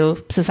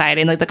into society,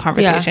 and like the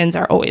conversations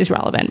are always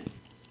relevant.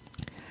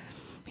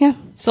 Yeah,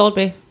 sold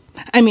me.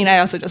 I mean, I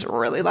also just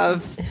really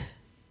love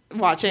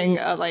watching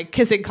a like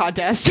kissing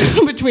contest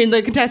between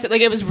the contestants. Like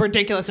it was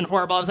ridiculous and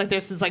horrible. I was like,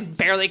 this is like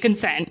barely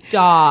consent.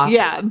 Duh.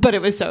 Yeah, but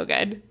it was so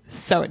good,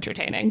 so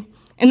entertaining.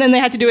 And then they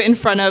had to do it in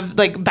front of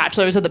like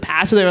bachelors of the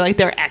past, so they were like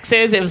their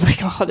exes. It was like,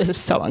 oh, this is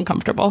so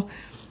uncomfortable.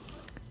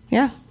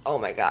 Yeah. Oh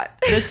my God.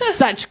 It's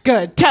such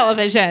good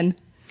television.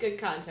 Good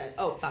content.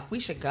 Oh, fuck. We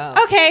should go.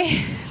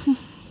 Okay.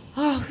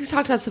 Oh, we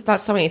talked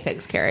about so many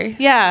things, Carrie.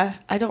 Yeah.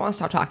 I don't want to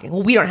stop talking.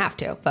 Well, we don't have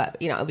to, but,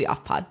 it'll be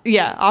off pod.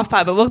 Yeah, off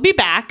pod, but we'll be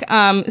back.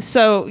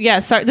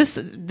 Sorry,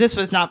 this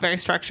was not very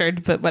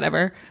structured, but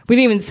whatever. We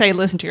didn't even say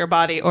listen to your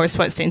body or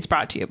Sweat Stains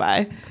brought to you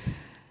by.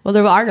 Well,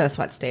 there are no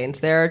sweat stains.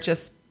 They're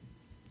just...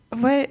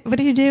 What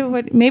do you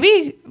do?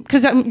 Maybe,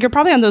 because you're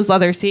probably on those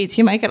leather seats.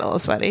 You might get a little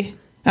sweaty.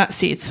 Not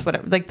seats,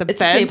 whatever, like the beds.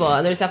 It's a table,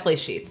 and there's definitely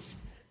sheets.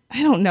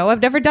 I don't know.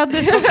 I've never done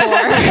this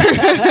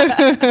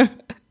before.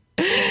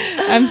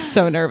 I'm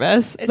so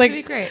nervous. It's gonna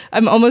be great. I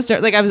was almost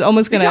gonna. We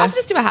can also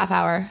just do a half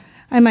hour.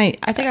 I might.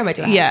 I think I might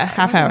do a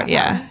half hour.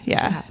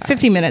 Yeah.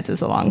 15 minutes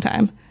is a long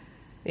time.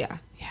 Yeah.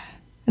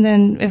 And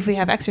then if we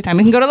have extra time,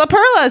 we can go to La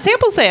Perla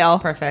sample sale.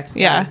 Perfect.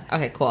 Yeah.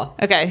 Okay, cool.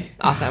 Okay.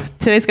 Awesome.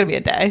 Today's going to be a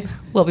day.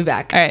 We'll be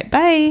back. All right.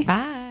 Bye.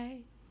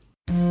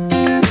 Bye.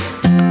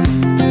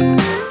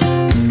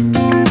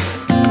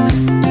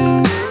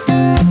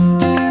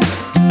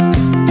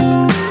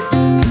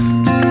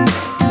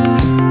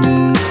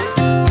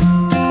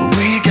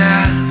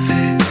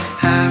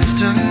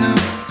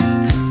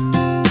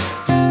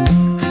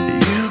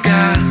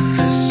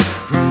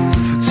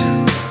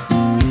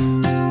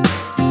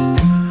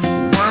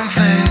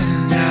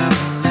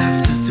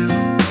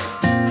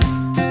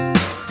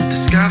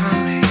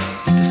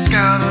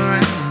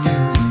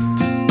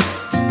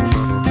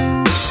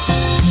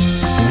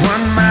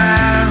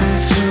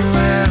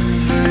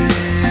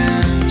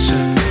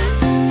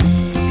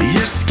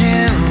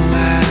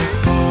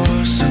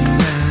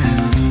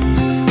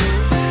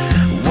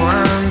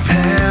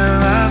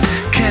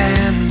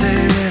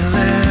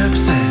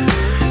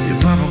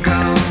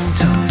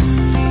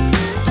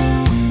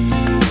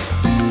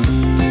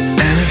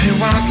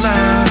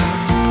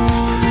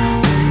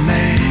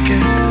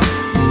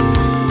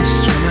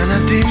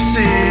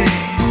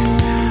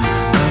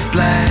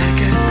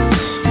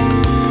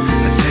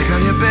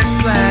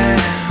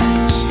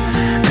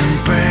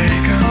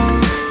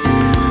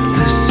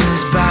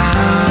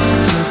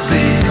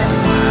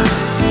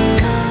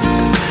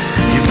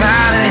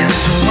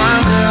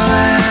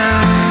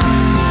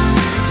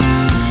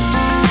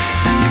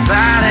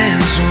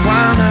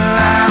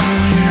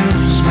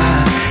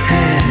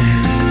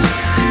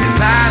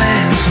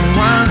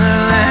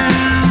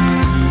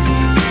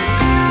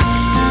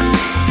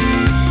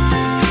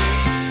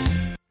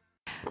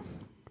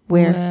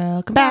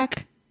 Welcome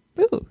back.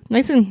 Ooh,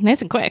 nice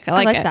and quick. I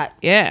like that.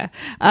 Yeah.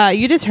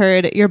 You just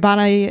heard Your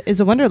Body is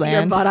a Wonderland.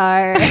 Your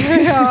body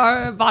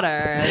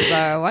is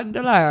a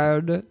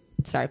wonderland.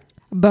 Sorry.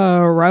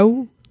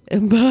 Bro.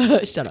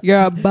 Shut up.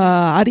 Your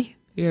body.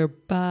 Your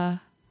body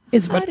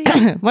is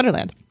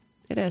Wonderland.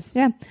 It is.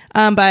 Yeah.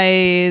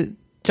 By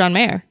John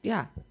Mayer.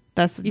 Yeah.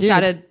 That's the You dude.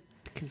 sounded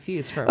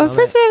confused for a moment. At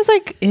first I was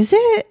like, is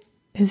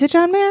it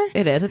John Mayer?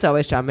 It is. It's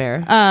always John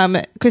Mayer.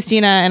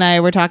 Christina and I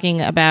were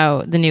talking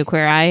about the new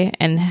Queer Eye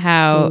and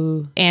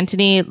how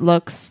Anthony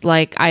looks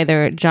like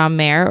either John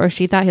Mayer or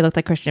she thought he looked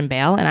like Christian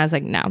Bale. And I was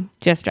like, no,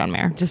 just John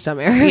Mayer. Just John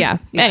Mayer. Yeah.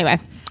 Anyway.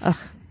 Ugh,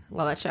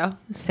 Love that show.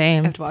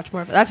 same. I have to watch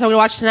more of it. That's what I'm going to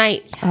watch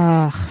tonight. Yes.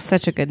 Oh,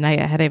 such a good night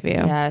ahead of you.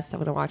 Yes, I'm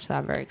going to watch that.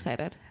 I'm very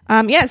excited.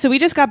 Yeah, so we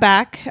just got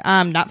back,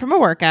 not from a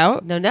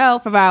workout. No,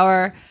 from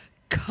our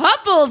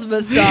couples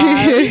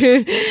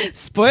massage.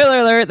 Spoiler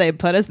alert, they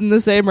put us in the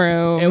same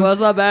room. It was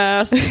the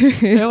best.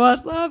 It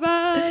was the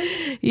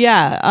best.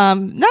 Yeah,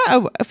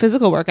 not a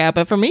physical workout,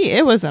 but for me,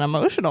 it was an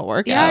emotional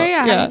workout.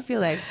 Yeah. How do you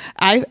feel like?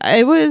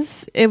 It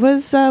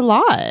was a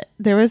lot.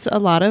 There was a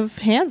lot of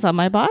hands on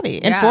my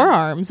body and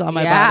forearms on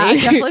my body.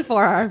 Yeah, definitely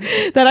forearms.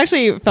 That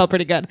actually felt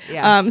pretty good.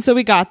 Yeah. So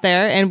we got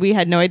there and we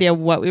had no idea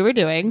what we were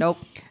doing. Nope.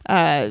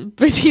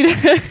 Bettina I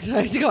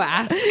had to go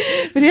ask.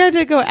 Bettina had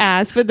to go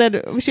ask, but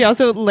then she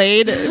also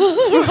laid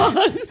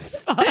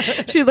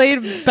she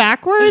laid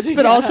backwards,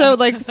 but also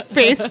like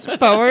face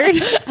forward.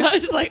 I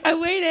was like, I'm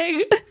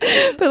waiting.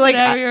 But like,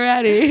 Whenever you're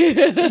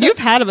ready. you've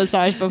had a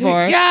massage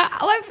before. Yeah.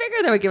 Well, I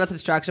figured they would give us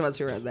instruction once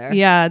we were in there.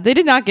 Yeah, they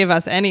did not give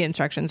us any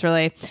instructions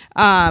really.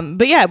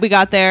 But yeah, we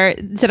got there.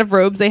 Instead of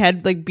robes, they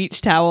had like beach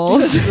It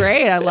towels. was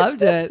great. I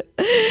loved it.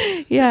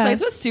 Yeah, This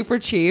place was super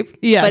cheap.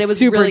 Yeah, But it was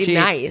super really cheap.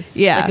 nice.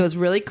 Yeah. Like it was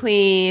really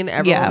clean.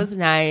 Everyone Yeah. was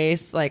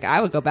nice. Like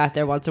I would go back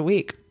there once a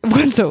week.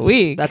 once a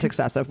week. That's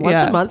excessive. Once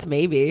Yeah. a month,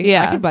 maybe.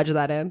 Yeah. I could budget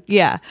that in.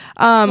 Yeah.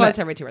 Once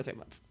every 2 or 3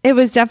 months. It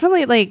was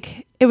definitely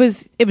like it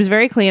was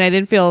very clean. I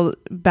didn't feel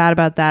bad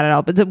about that at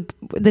all. But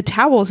the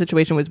towel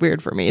situation was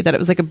weird for me, that it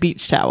was like a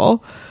beach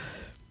towel.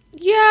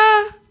 Yeah.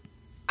 I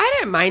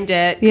didn't mind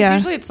it. 'Cause Yeah.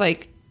 usually it's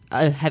like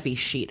a heavy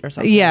sheet or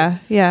something. Yeah.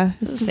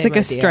 It's the just same like a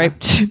idea.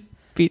 striped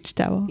beach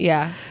towel.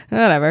 Yeah.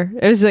 Whatever.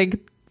 It was like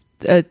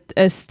a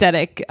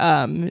aesthetic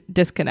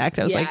disconnect.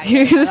 I was Yeah, like,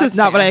 yeah, this is that's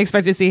not what fair. I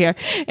expect to see here.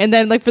 And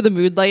then like for the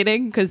mood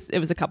lighting, because it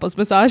was a couples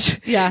massage.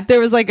 Yeah. There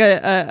was like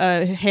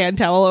a hand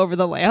towel over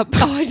the lamp.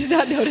 Oh, I did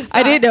not notice that.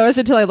 I didn't notice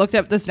until I looked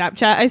up the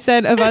Snapchat I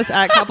sent of us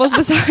at couples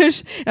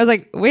massage. I was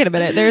like, wait a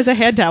minute, there's a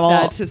hand towel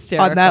That's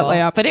hysterical. on that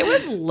lamp. But it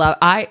was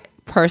I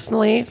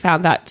personally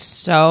found that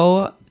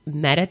so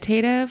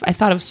meditative. I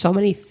thought of so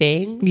many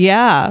things.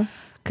 Yeah.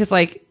 Because,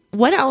 like,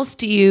 what else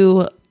do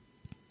you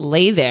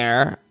lay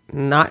there,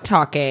 not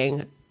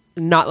talking,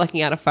 not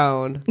looking at a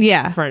phone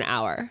Yeah. for an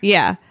hour?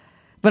 Yeah.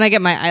 When I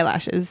get my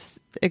eyelashes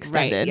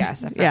extended. Right.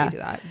 Yes, I forgot yeah. you do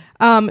that.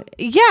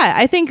 Yeah,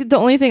 I think the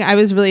only thing I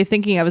was really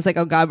thinking, I was like,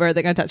 oh God, where are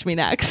they going to touch me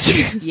next?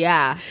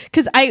 Yeah.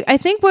 Because I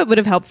think what would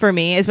have helped for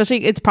me,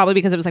 especially it's probably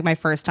because it was like my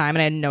first time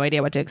and I had no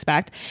idea what to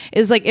expect,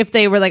 is like if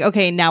they were like,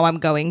 okay, now I'm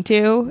going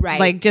to. Right.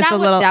 Like just That a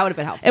would- little. that would have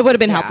been helpful. It would have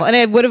been Yeah. helpful. And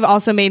it would have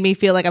also made me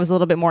feel like I was a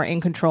little bit more in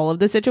control of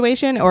the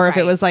situation. Or if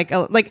it Right. was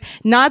like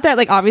not that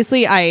like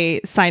obviously I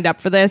signed up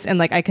for this and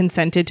like I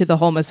consented to the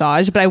whole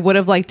massage, but I would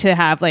have liked to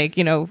have like,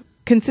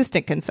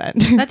 consistent consent.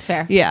 That's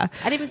fair. Yeah.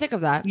 I didn't even think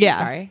of that. Yeah. I'm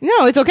sorry.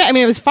 No, it's okay. I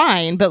mean, it was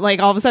fine, but like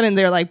all of a sudden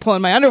they're like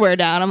pulling my underwear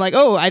down. I'm like,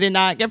 oh, I did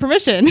not get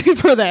permission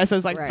for this. I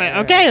was like,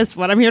 okay, that's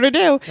what I'm here to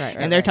do.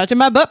 And they're touching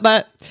my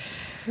butt.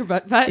 Your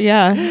butt.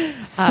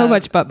 Yeah. So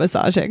much butt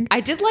massaging.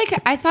 I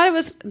thought it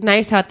was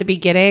nice how at the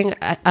beginning,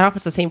 I don't know if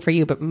it's the same for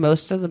you, but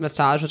most of the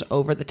massage was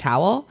over the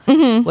towel,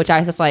 which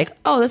I was like,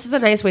 oh, this is a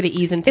nice way to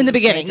ease into in the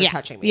beginning. Yeah.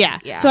 touching me.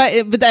 Yeah.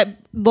 So but that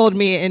lulled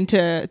me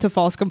into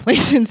false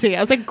complacency. I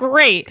was like,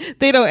 great.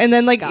 They don't. And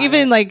then like, Got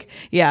even it. like,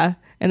 yeah.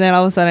 And then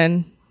all of a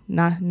sudden,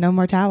 no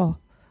more towel.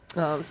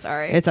 Oh, I'm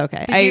sorry. It's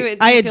okay. Did you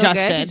I feel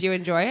adjusted. good? Did you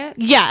enjoy it?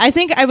 Yeah. I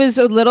think I was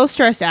a little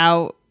stressed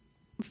out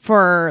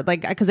for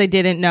like, because I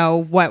didn't know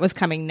what was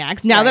coming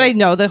next. Now that I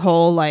know the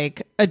whole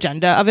like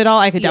agenda of it all,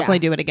 I could definitely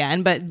do it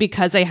again. But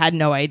because I had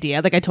no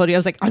idea, like I told you, I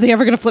was like, are they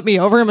ever going to flip me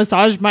over and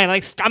massage my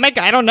like stomach?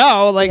 I don't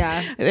know. Like,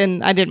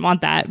 and I didn't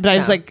want that. But I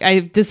was like,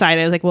 I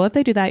decided, I was like, well, if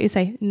they do that, you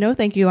say, no,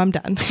 thank you, I'm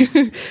done.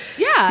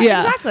 Yeah,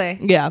 exactly.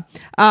 Yeah.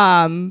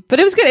 But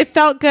it was good. It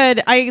felt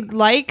good. I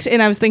liked, and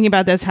I was thinking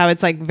about this, how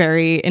it's like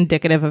very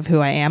indicative of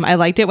who I am. I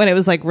liked it when it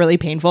was like really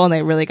painful and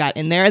they really got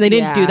in there, and they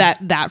didn't do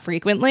that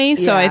frequently.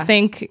 So I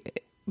think,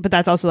 but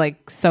that's also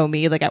like so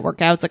me, like at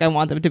workouts, like I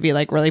want them to be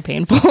like really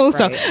painful.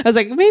 So I was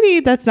like,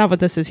 maybe that's not what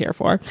this is here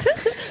for.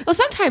 Well,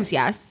 sometimes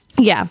yes.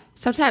 Yeah.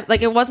 Sometimes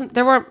like it wasn't,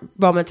 there were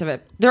moments of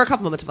it. There were a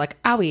couple moments of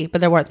like, owie, but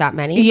there weren't that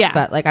many. Yeah.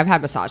 But like I've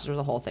had massages where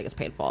the whole thing is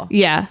painful.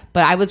 Yeah.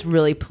 But I was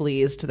really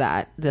pleased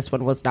that this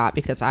one was not,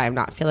 because I am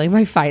not feeling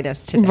my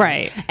finest today.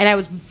 Right. And I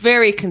was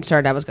very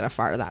concerned I was going to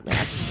fart on that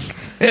man.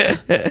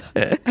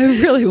 I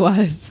really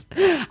was.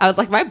 I was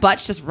like, my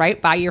butt's just right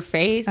by your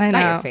face. I know.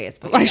 Not your face,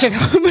 but I should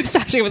have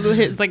massaged it with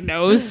his like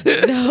nose.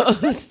 No,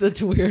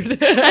 that's weird.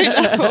 I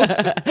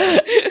know.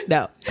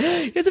 No,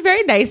 he was a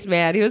very nice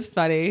man. He was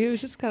funny. He was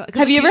just kind of.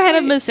 Have you ever had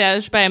a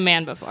massage by a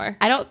man before?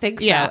 I don't think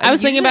so. Yeah, I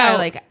was thinking about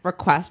like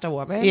request a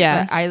woman.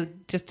 Yeah, but I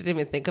just didn't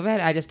even think of it.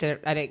 I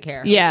didn't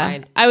care. Yeah,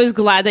 I was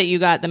glad that you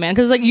got the man,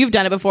 because like you've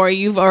done it before.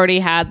 You've already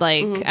had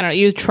like I don't know.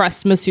 You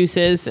trust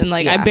masseuses, and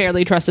like I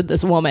barely trusted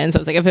this woman. So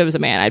I was like, if it was a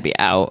man, I'd be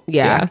out.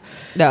 Yeah.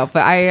 No,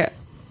 but I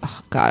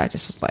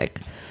just was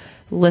like.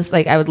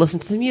 I would listen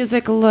to the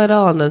music a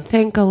little, and then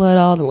think a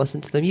little, and then listen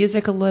to the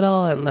music a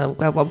little, and then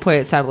at one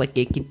point it sounded like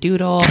Yankee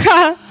Doodle,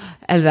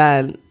 and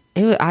then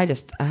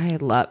I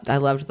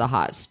loved the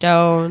hot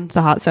stones.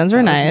 The hot stones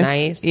were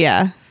nice.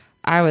 Yeah,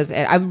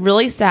 I'm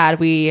really sad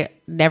we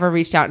never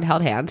reached out and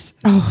held hands.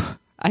 Oh,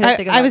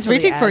 I was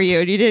reaching for you,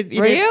 and you didn't.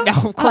 Were you? No,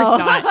 of course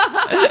not.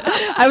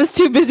 I was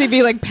too busy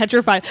being like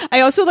petrified.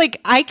 I also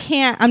like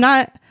I'm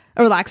not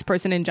a relaxed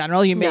person in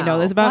general. You may know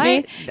this about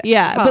me.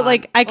 Yeah. But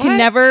like I can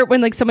never, when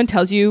like someone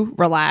tells you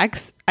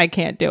relax, I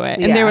can't do it.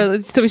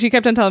 And so she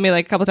kept on telling me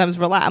like a couple times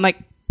relax. I'm like,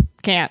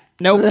 can't.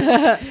 Nope.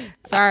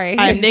 Sorry.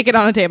 I'm naked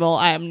on a table.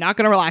 I am not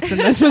going to relax in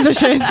this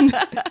position.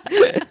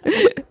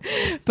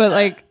 But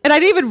like, and I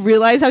didn't even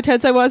realize how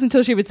tense I was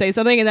until she would say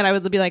something. And then I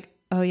would be like,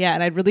 oh yeah.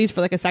 And I'd release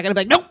for like a second. I'd be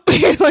like,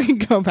 nope.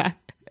 Like go back.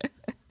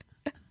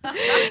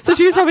 So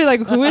she was probably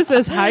like, who is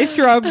this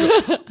high-strung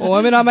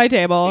woman on my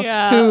table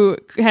who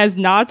has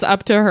knots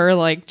up to her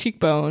like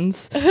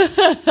cheekbones?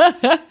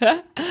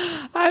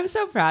 I'm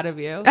so proud of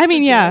you. I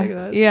mean,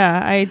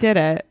 yeah, I did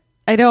it.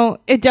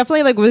 It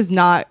definitely like was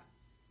not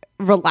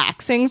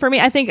relaxing for me.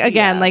 I think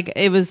again, like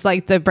it was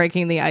like the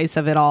breaking the ice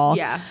of it all.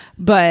 Yeah.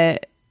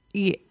 But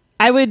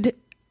I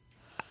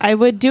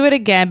would do it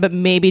again, but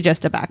maybe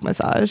just a back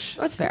massage.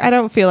 That's fair. I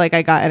don't feel like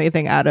I got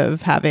anything out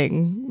of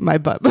having my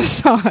butt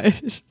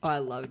massage. Oh, I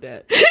loved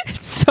it.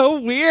 It's so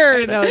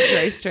weird. I know, it's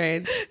very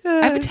strange.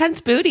 I have a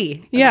tense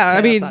booty.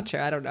 I mean, that's not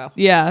true. I don't know.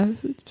 Yeah,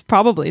 it's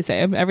probably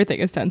same. Everything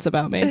is tense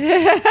about me.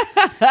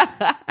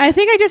 I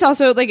think I just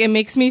also like, it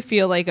makes me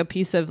feel like a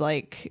piece of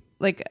like.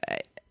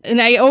 And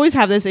I always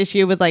have this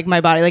issue with like my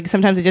body. Like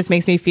sometimes it just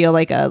makes me feel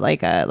like a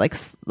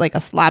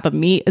slab of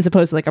meat as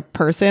opposed to like a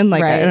person.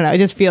 Like I don't know. It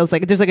just feels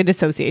like there's like a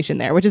dissociation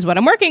there, which is what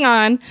I'm working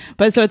on.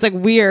 But so it's like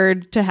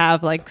weird to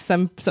have like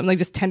something like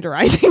just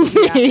tenderizing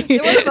me.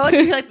 There was a moment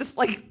where you're like this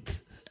like.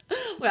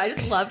 Wait, I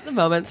just loved the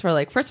moments where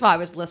like, first of all, I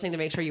was listening to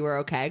make sure you were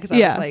okay, because I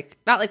was like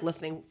not like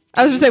listening.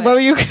 I was gonna say, what were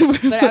you?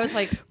 But I was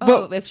like,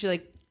 if she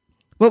like.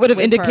 What would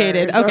have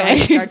indicated? Okay.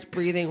 Or starts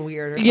breathing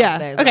weird or something.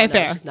 Yeah. Okay,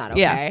 fair. She's not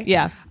okay.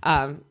 Yeah.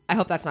 I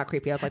hope that's not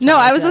creepy. I was like, no,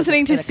 I was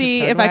listening to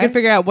see if I could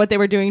figure out what they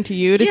were doing to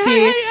you to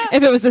see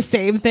if it was the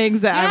same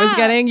things that I was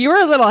getting. You were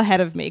a little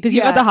ahead of me because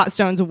you got the hot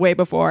stones way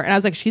before. And I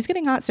was like, she's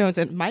getting hot stones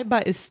and my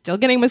butt is still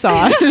getting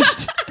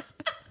massaged.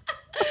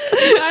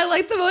 I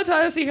like the most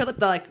time I see her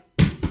like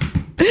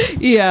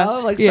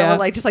someone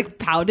like just like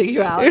pounding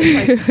you out.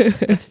 It's,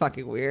 like, it's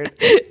fucking weird.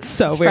 It's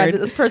so weird.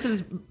 This person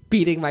is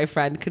beating my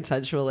friend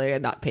consensually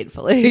and not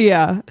painfully.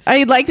 Yeah,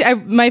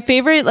 my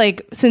favorite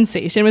like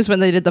sensation was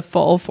when they did the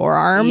full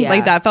forearm. Yeah.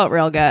 Like that felt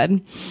real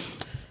good.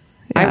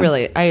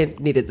 Yeah. I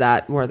needed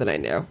that more than I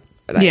knew,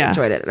 and I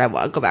enjoyed it, and I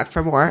want to go back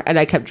for more. And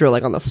I kept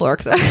drooling on the floor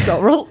because I was so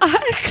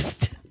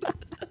relaxed.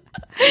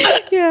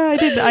 Yeah,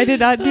 I did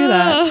not do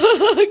that.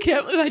 I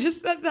can't believe I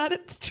just said that.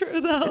 It's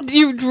true though.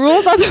 You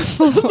drooled on the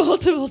floor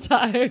multiple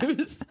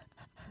times.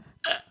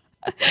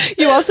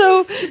 You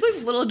also It's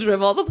like little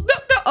dribbles. No,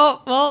 no.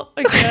 Oh, well,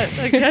 I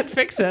can't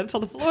fix it. It's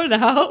on the floor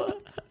now.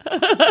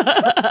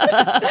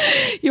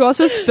 you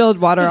also spilled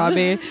water on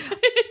me,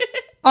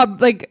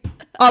 like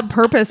on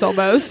purpose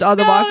almost on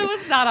the walk. No, it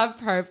was not on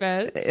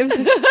purpose. It was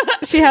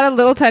just, she had a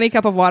little tiny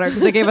cup of water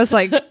because they gave us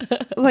like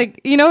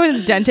you know in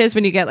the dentist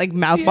when you get like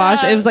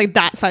mouthwash, it was like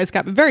that size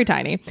cup, very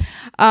tiny.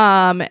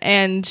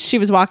 And she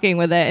was walking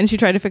with it and she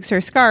tried to fix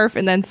her scarf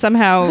and then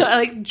somehow I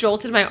like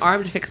jolted my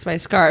arm to fix my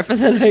scarf and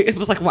then I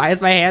was like, why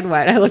is my hand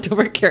wet? I looked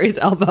over at Carrie's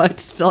elbow and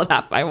spilled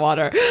half my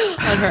water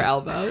on her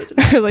elbow.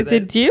 like,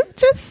 did you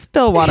just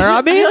spill water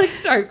on me? I like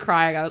started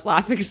crying. I was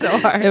laughing so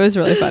hard. It was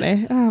really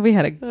funny. Oh, we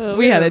had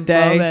a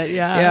day. Moment,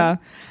 yeah.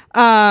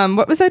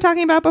 What was I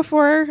talking about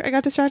before I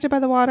got distracted by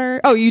the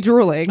water? Oh, you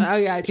drooling. Oh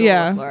yeah, I drooled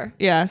on the floor.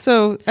 Yeah.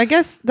 So I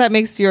guess that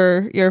makes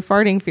your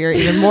farting fear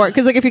even more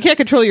because like if you can't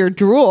control your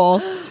drool,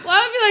 well,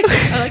 I'd be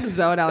like I like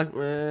zone out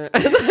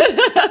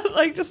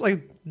like just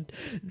like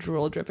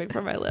drool dripping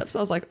from my lips. I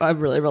was like, oh, I'm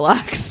really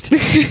relaxed.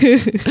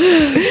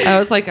 I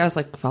was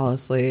like fall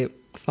asleep,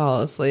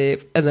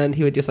 and then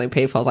he would do something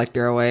painful. I was like,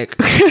 you're awake.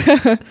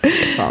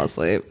 Fall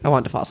asleep. I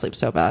wanted to fall asleep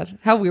so bad.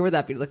 How weird would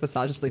that be? Like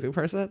massage a sleeping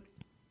person.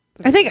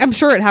 I'm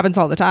sure it happens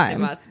all the time. It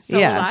must. It's so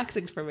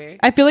relaxing for me.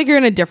 I feel like you're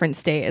in a different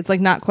state. It's like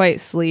not quite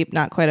sleep,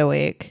 not quite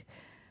awake.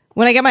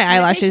 When I get my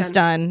eyelashes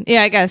done,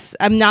 I guess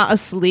I'm not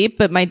asleep,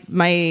 but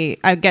my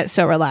I get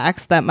so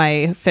relaxed that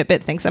my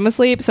Fitbit thinks I'm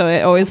asleep. So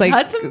it always like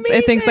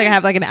it thinks like I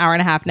have like an hour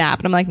and a half nap,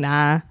 and I'm like,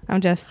 nah,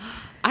 I'm just.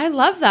 I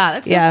love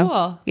that. That's so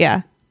cool.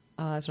 Yeah.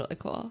 Oh, that's really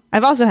cool.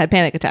 I've also had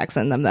panic attacks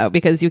in them though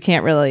because you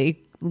can't really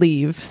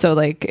leave. So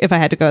like if I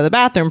had to go to the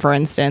bathroom, for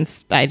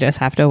instance, I just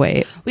have to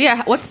wait. Well,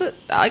 yeah.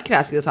 I could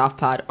ask you this off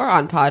pod or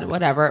on pod,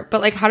 whatever. But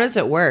like, how does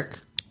it work?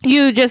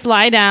 You just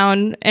lie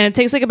down and it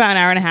takes like about an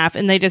hour and a half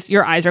and they just,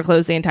 your eyes are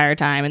closed the entire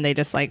time and they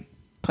just like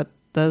put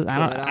the,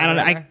 I don't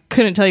know. I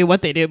couldn't tell you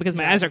what they do because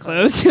my eyes are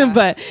closed,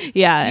 but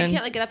yeah. You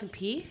can't like get up and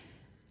pee?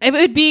 It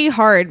would be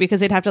hard because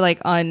they'd have to like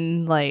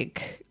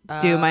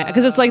do my,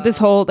 because it's like this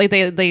whole, like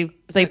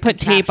they put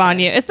tape on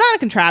you. It's not a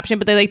contraption,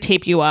 but they like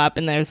tape you up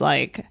and there's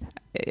like,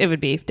 it would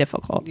be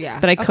difficult. Yeah.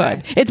 But I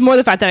could. It's more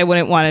the fact that I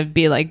wouldn't want to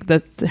be like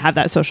have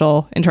that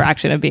social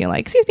interaction of being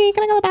like, excuse me,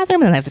 can I go to the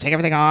bathroom? And then I have to take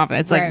everything off. And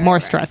it's like more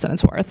stress than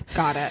it's worth.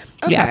 Got it.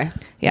 Okay.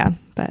 Yeah.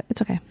 But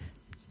it's okay.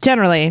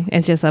 Generally,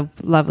 it's just a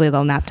lovely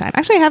little nap time.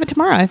 Actually, I have it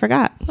tomorrow. I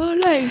forgot. Oh,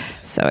 nice.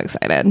 So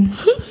excited.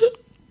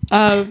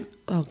 Oh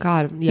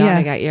God, I'm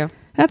yawning at you.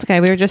 That's okay.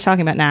 We were just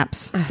talking about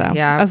naps. So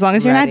yeah, as long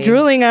as you're not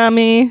drooling on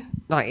me.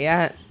 Not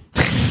yet.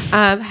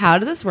 How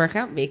did this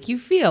workout make you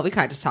feel? We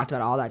kind of just talked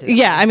about all that.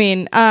 Yeah, I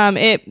mean,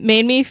 it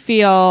made me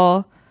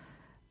feel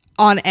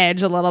on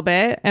edge a little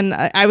bit, and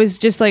I was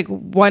just like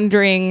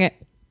wondering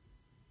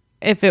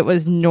if it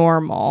was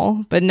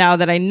normal. But now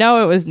that I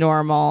know it was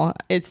normal,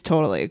 it's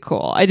totally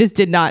cool. I just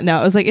did not know.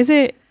 I was like, is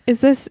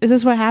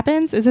this what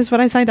happens? Is this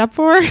what I signed up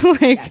for?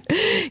 Like,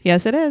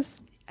 yes, it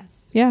is. Yes.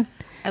 Yeah.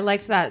 I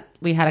liked that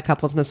we had a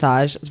couples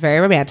massage. It's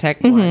very romantic.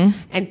 Mm-hmm.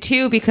 And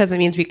two, because it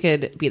means we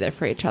could be there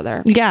for each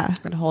other. Yeah.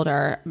 And hold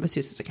our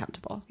masseuses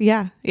accountable.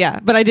 Yeah. Yeah.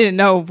 But I didn't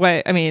know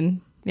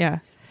yeah.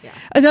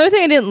 Another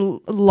thing I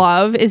didn't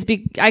love is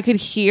I could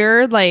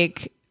hear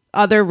like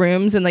other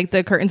rooms and like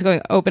the curtains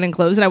going open and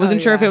close and I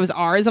wasn't sure if it was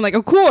ours. I'm like,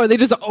 oh cool, are they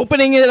just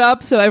opening it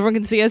up so everyone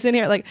can see us in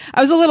here? Like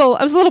I was a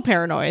little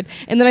paranoid.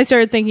 And then I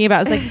started thinking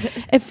about, I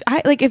was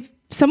like, if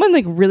someone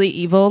like really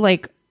evil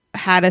like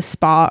had a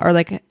spa or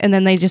like, and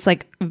then they just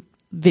like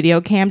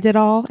video cammed it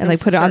all and like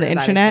put it on the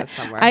internet.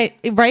 But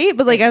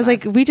like I was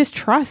like, we just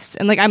trust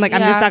and like I'm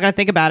just not gonna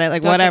think about it.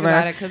 Like don't whatever. Think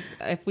about it, because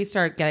if we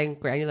start getting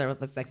granular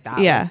with like that,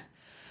 yeah.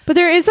 But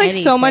there is like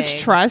so much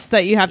trust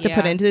that you have to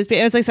put into this. And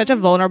it's like such a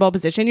vulnerable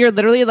position. You're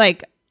literally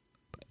like,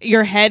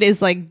 your head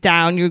is like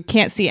down. You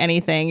can't see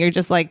anything. You're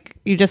just like,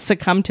 you just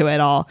succumb to it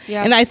all.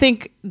 Yeah. And I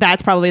think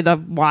that's probably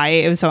why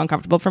it was so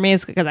uncomfortable for me,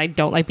 is because I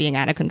don't like being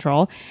out of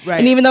control. Right.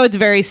 And even though it's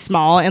very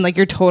small and like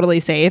you're totally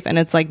safe and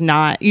it's like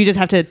not, you just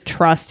have to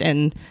trust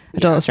in a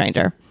total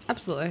stranger.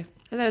 Absolutely.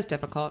 And that is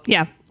difficult.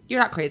 Yeah.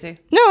 You're not crazy.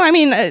 No, I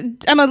mean,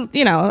 I'm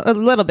a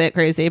little bit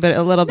crazy, but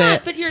a little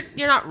bit. But you're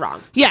not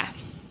wrong. Yeah.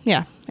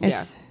 Yeah.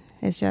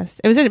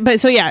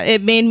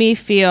 It made me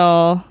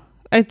feel,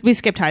 we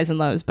skipped highs and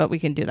lows, but we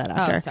can do that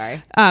after. Oh,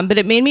 sorry. But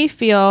it made me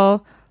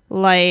feel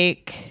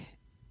like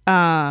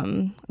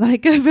a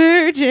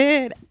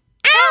virgin.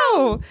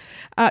 Ow!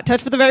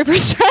 Touch for the very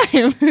first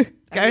time.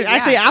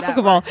 Actually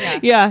applicable.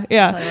 Yeah.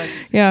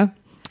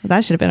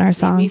 That should have been our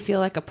song. Made me feel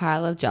like a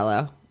pile of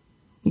Jello.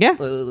 Yeah.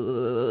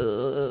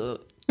 That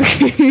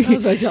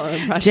was my Jello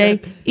impression.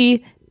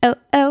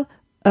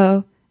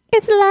 Jello.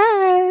 It's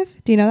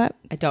alive. Do you know that?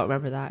 I don't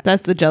remember that.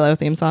 That's the Jello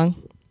theme song.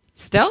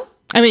 Still?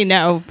 I mean,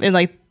 no, in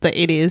like the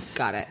 80s.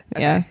 Got it.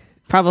 Okay. Yeah.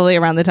 Probably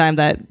around the time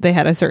that they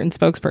had a certain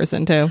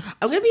spokesperson too.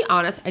 I'm going to be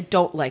honest. I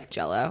don't like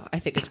Jello. I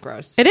think it's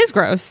gross. It is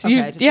gross.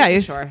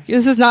 Okay, sure.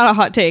 This is not a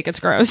hot take. It's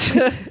gross.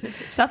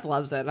 Seth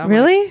loves it.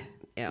 Really? Like,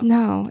 Ew.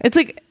 No, it's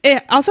like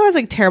it also has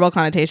like terrible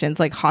connotations,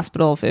 like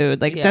hospital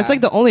food. Like that's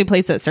like the only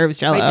place that serves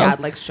Jello. My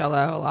dad likes Jello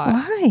a lot.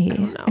 Why? I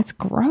don't know. It's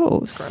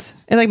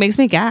gross. It like makes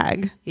me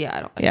gag. Yeah, I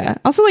don't like Yeah.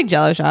 it. Also like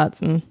Jello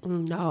shots.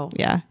 No.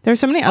 Yeah. There's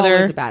so many Always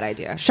other a bad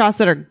idea. shots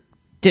that are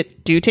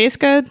do taste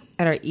good.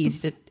 And are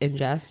easy to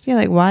ingest. Yeah,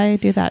 like why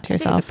do that to I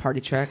think yourself? it's a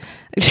party trick.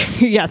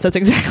 Yes, that's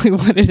exactly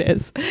what it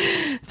is.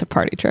 It's a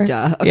party trick.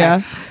 Duh. Okay.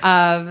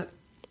 Yeah.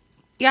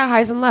 Yeah,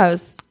 highs and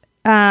lows.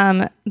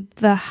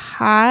 The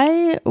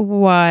high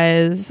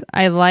was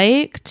I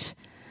liked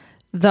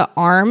the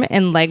arm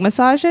and leg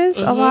massages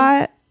a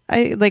lot.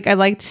 I liked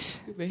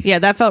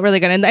that felt really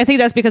good. And I think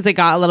that's because they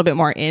got a little bit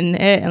more in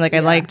it. And like I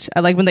liked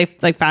when they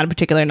like found a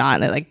particular knot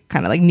and they like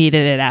kind of like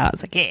kneaded it out.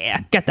 It's like,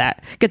 yeah, get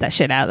that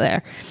shit out of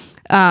there.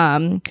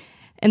 And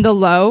the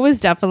low was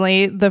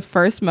definitely the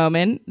first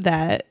moment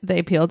that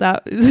they peeled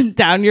out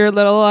down your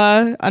little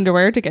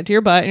underwear to get to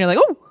your butt and you're like,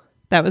 oh,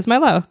 that was my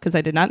low because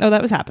I did not know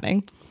that was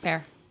happening.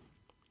 Fair.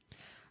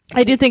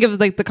 I did think it was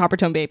like the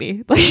Coppertone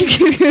baby, like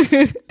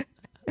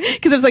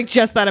because it was like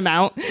just that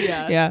amount.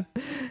 Yeah.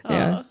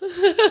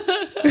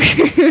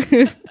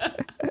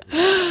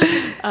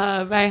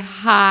 My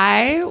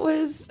high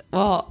was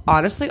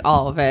honestly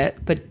all of it,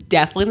 but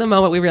definitely the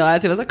moment we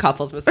realized it was a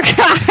couple's massage.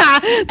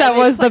 That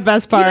was the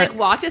best part. He like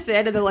walked us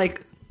in and then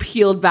like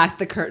peeled back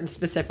the curtain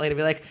specifically to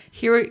be like,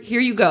 here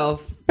you go,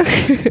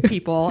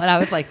 people. And I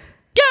was like,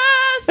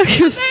 yes,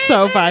 it was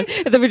so fun.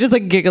 And then we're just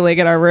like giggling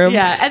in our room.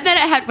 Yeah, and then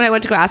when I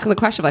went to go ask him the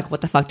question of like,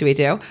 what the fuck do we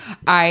do?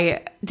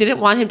 I didn't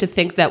want him to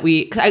think that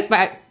because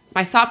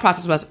my thought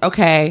process was,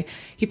 okay,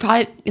 he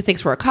probably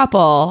thinks we're a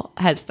couple,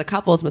 hence the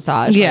couple's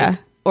massage. Yeah. Like,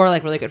 or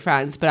like really good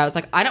friends. But I was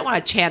like, I don't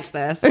want to chance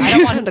this. I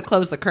don't want him to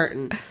close the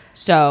curtain.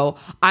 So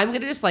I'm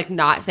going to just like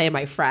not say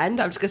my friend.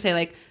 I'm just going to say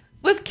like,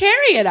 with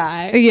Carrie and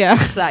I. Yeah.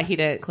 So that he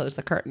didn't close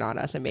the curtain on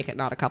us and make it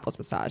not a couple's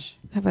massage.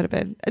 That would have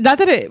been. Not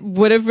that it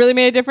would have really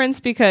made a difference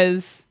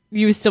because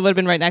you still would have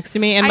been right next to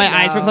me and my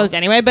eyes were closed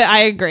anyway. But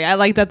I agree. I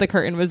like that the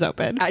curtain was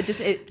open.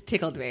 It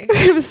tickled me.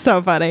 It was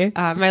so funny.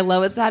 My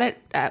low is that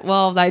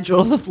I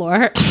drooled on the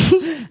floor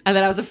and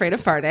then I was afraid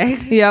of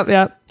farting.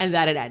 Yep. And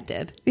that it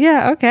ended.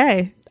 Yeah,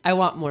 okay. I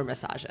want more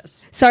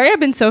massages. Sorry, I've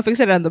been so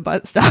fixated on the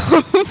butt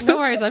stuff. No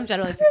worries. I'm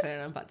generally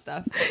fixated on butt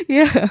stuff.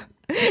 Yeah.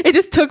 It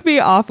just took me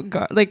off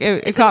guard. Like,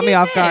 it caught me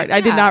off guard. Yeah.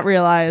 I did not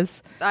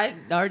realize.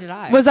 Nor did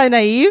I. Was I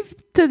naive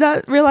to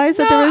not realize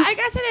that there was... I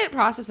guess I didn't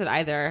process it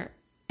either.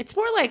 It's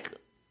more like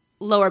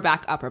lower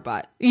back, upper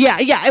butt. Yeah.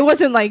 It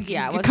wasn't like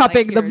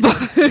cupping the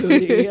butt.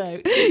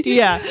 Booty,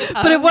 yeah.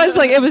 But it was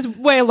like, it was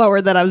way lower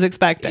than I was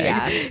expecting.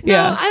 Yeah.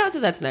 Yeah. No, I don't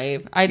think that's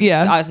naive. I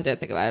honestly didn't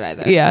think about it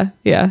either.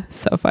 Yeah.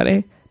 So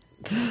funny.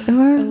 I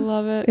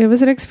love it. It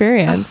was an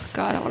experience. Oh,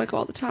 God, I want to go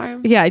all the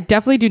time. Yeah, I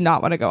definitely do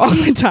not want to go all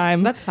the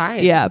time. That's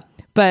fine. Yeah,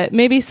 but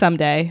maybe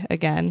someday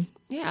again.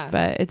 Yeah,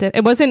 but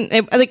it wasn't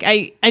like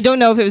I don't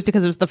know if it was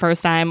because it was the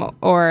first time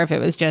or if it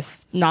was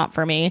just not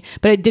for me.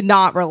 But it did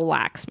not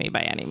relax me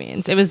by any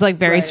means. It was like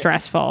very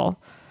stressful.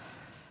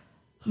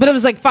 But it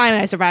was like fine.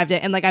 I survived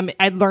it, and like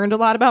I learned a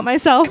lot about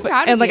myself,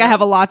 and like I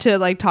have a lot to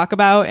like talk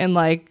about and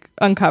like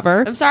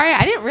uncover. I'm sorry,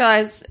 I didn't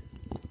realize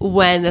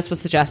when this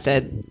was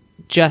suggested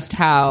just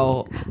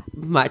how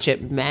much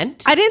it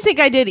meant. I didn't think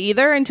I did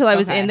either until I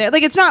was in there.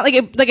 Like, it's not like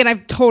and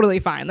I'm totally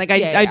fine. Like,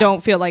 I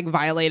don't feel like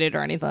violated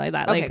or anything like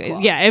that. Okay, like, cool.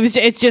 Yeah,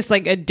 it's just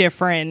like a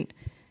different.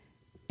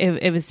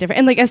 It was different,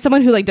 and like as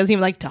someone who like doesn't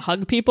even like to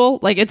hug people,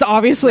 like it's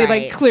obviously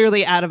like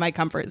clearly out of my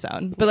comfort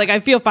zone. But like I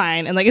feel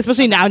fine, and like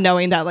especially now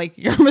knowing that like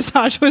your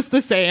massage was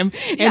the same,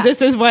 and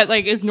this is what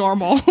like is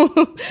normal,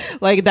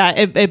 like that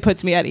it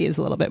puts me at ease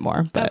a little bit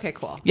more. But, okay,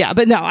 cool. Yeah,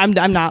 but no, I'm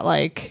not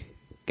like.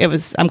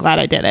 I'm glad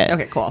I did it.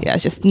 Okay, cool. Yeah,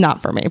 it's just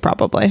not for me,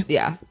 probably.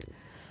 Yeah.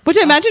 Which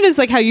I imagine is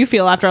like how you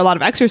feel after a lot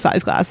of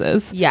exercise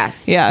classes.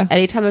 Yes. Yeah.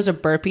 Anytime there's a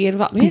burpee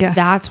involved. Maybe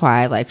that's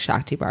why I like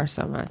Shakti Bar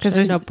so much. Because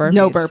there's no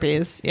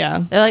burpees.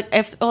 Yeah. They're like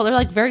they're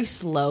like very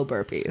slow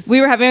burpees.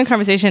 We were having a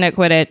conversation at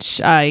Quidditch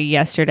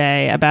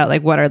yesterday about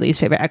like what our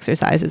least favorite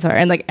exercises are,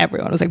 and like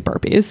everyone was like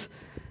burpees.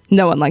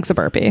 No one likes a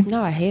burpee.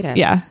 No, I hate it.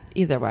 Yeah.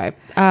 Either way.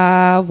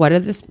 What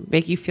did this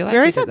make you feel like? We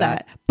already said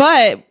that.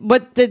 But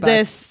what did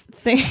this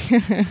thing?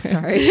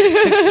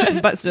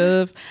 Sorry. Butt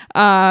stuff.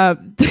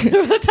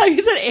 The time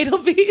you said anal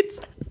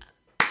beads.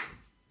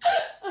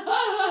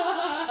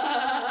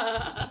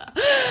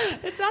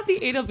 It's not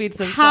the anal beads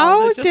themselves.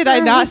 How did I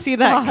not see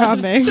that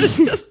coming?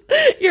 Just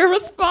your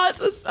response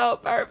was so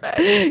perfect.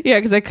 Yeah,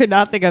 because I could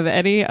not think of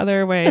any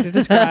other way to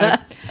describe.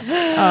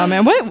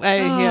 And what?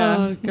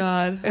 Oh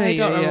God, I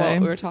don't remember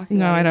what we were talking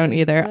about. No, I don't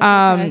either.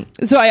 Okay.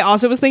 So I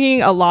also was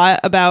thinking a lot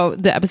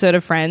about the episode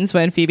of Friends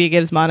when Phoebe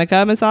gives Monica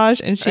a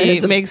massage and she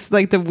makes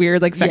like the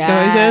weird like sex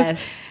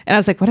noises. And I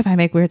was like, what if I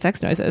make weird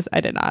sex noises?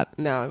 I did not.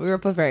 No, we were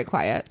both very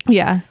quiet.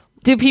 Yeah.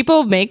 Do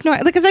people make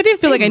noise? Because I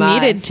didn't feel like I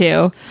needed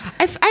to.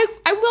 I'm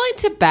willing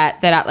to bet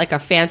that at like a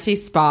fancy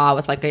spa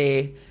with like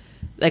a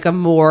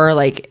more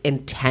like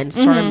intense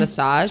sort of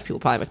massage, people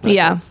probably make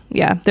noises.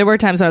 Yeah. There were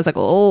times when I was like,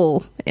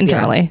 oh,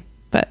 internally.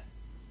 But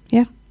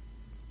yeah.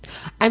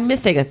 I'm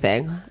missing a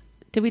thing.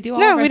 Did we do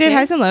all No, of our we did things?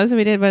 highs and lows and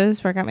we did what does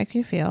this workout make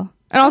you feel?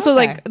 And also,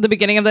 like, the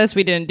beginning of this,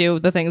 we didn't do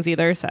the things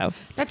either, so.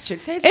 That's true.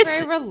 Today's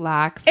very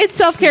relaxed. It's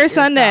self-care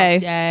Sunday.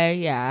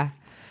 Yeah.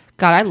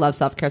 God, I love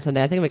self-care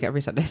Sunday. I think I make it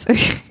every Sunday.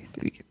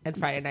 And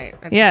Friday night.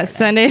 Yeah,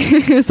 Sunday.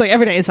 It's like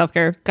every day is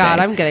self-care. God,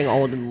 I'm getting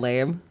old and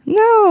lame.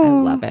 No. I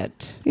love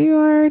it. You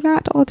are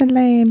not old and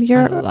lame.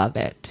 I love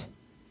it.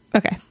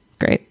 Okay,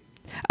 great.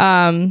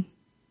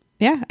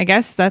 Yeah, I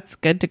guess that's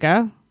good to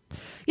go.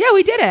 Yeah,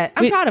 we did it.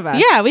 I'm proud of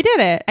us. Yeah, we did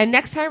it. And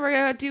next time we're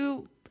going to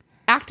do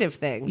active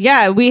things.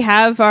 Yeah, we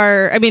have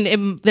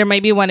there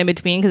might be one in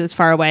between because it's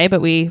far away, but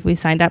we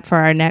signed up for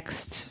our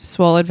next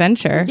Swole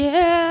adventure.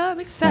 Yeah, I'm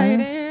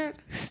excited.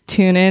 So,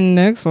 tune in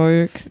next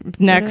week.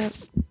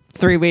 Next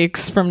 3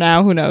 weeks from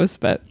now, who knows?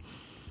 But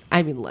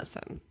I mean,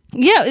 listen.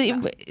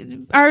 Yeah,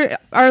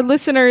 our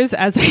listeners,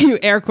 as you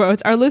air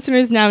quotes, our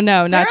listeners now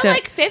know. There are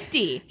like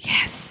 50.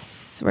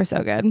 Yes, we're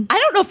so good. I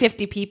don't know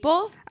 50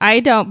 people. I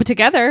don't, but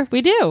together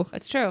we do.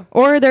 That's true.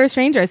 Or they're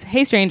strangers.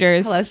 Hey,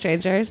 strangers. Hello,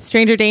 strangers.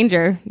 Stranger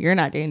danger. You're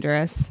not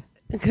dangerous.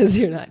 Because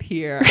you're not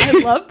here. I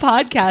love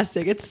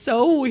podcasting. It's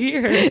so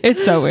weird.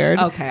 It's so weird.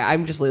 Okay,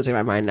 I'm just losing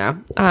my mind now.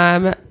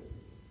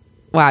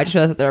 Wow, I just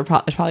realized that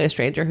there's probably a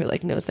stranger who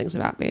like knows things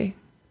about me.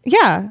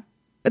 Yeah,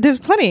 there's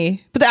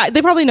plenty, but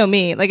they probably know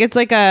me. Like it's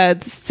like a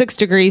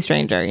 6-degree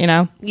stranger, you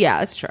know? Yeah,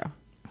 that's true.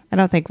 I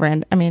don't think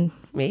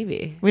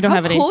maybe we don't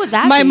have any. How cool would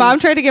that My be? mom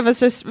tried to give us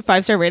just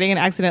 5-star rating and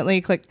accidentally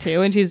clicked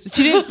 2, and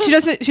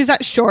she's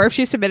not sure if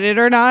she submitted it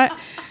or not.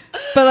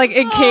 But like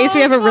in case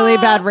we have a really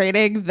bad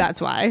rating, that's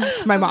why.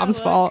 It's my mom's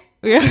fault.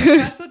 Oh my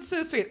gosh, that's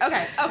so sweet.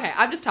 Okay,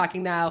 I'm just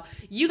talking now.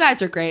 You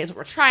guys are great, is what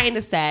we're trying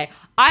to say.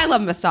 I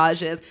love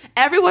massages.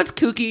 Everyone's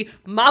kooky.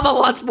 Mama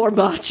wants more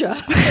matcha.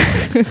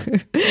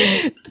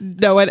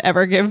 No one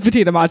ever give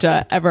Patina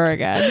matcha ever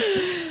again.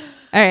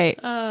 All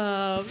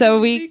right.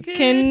 So we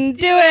can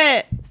do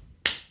it.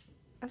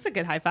 That's a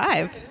good high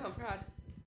five. I know, I'm proud.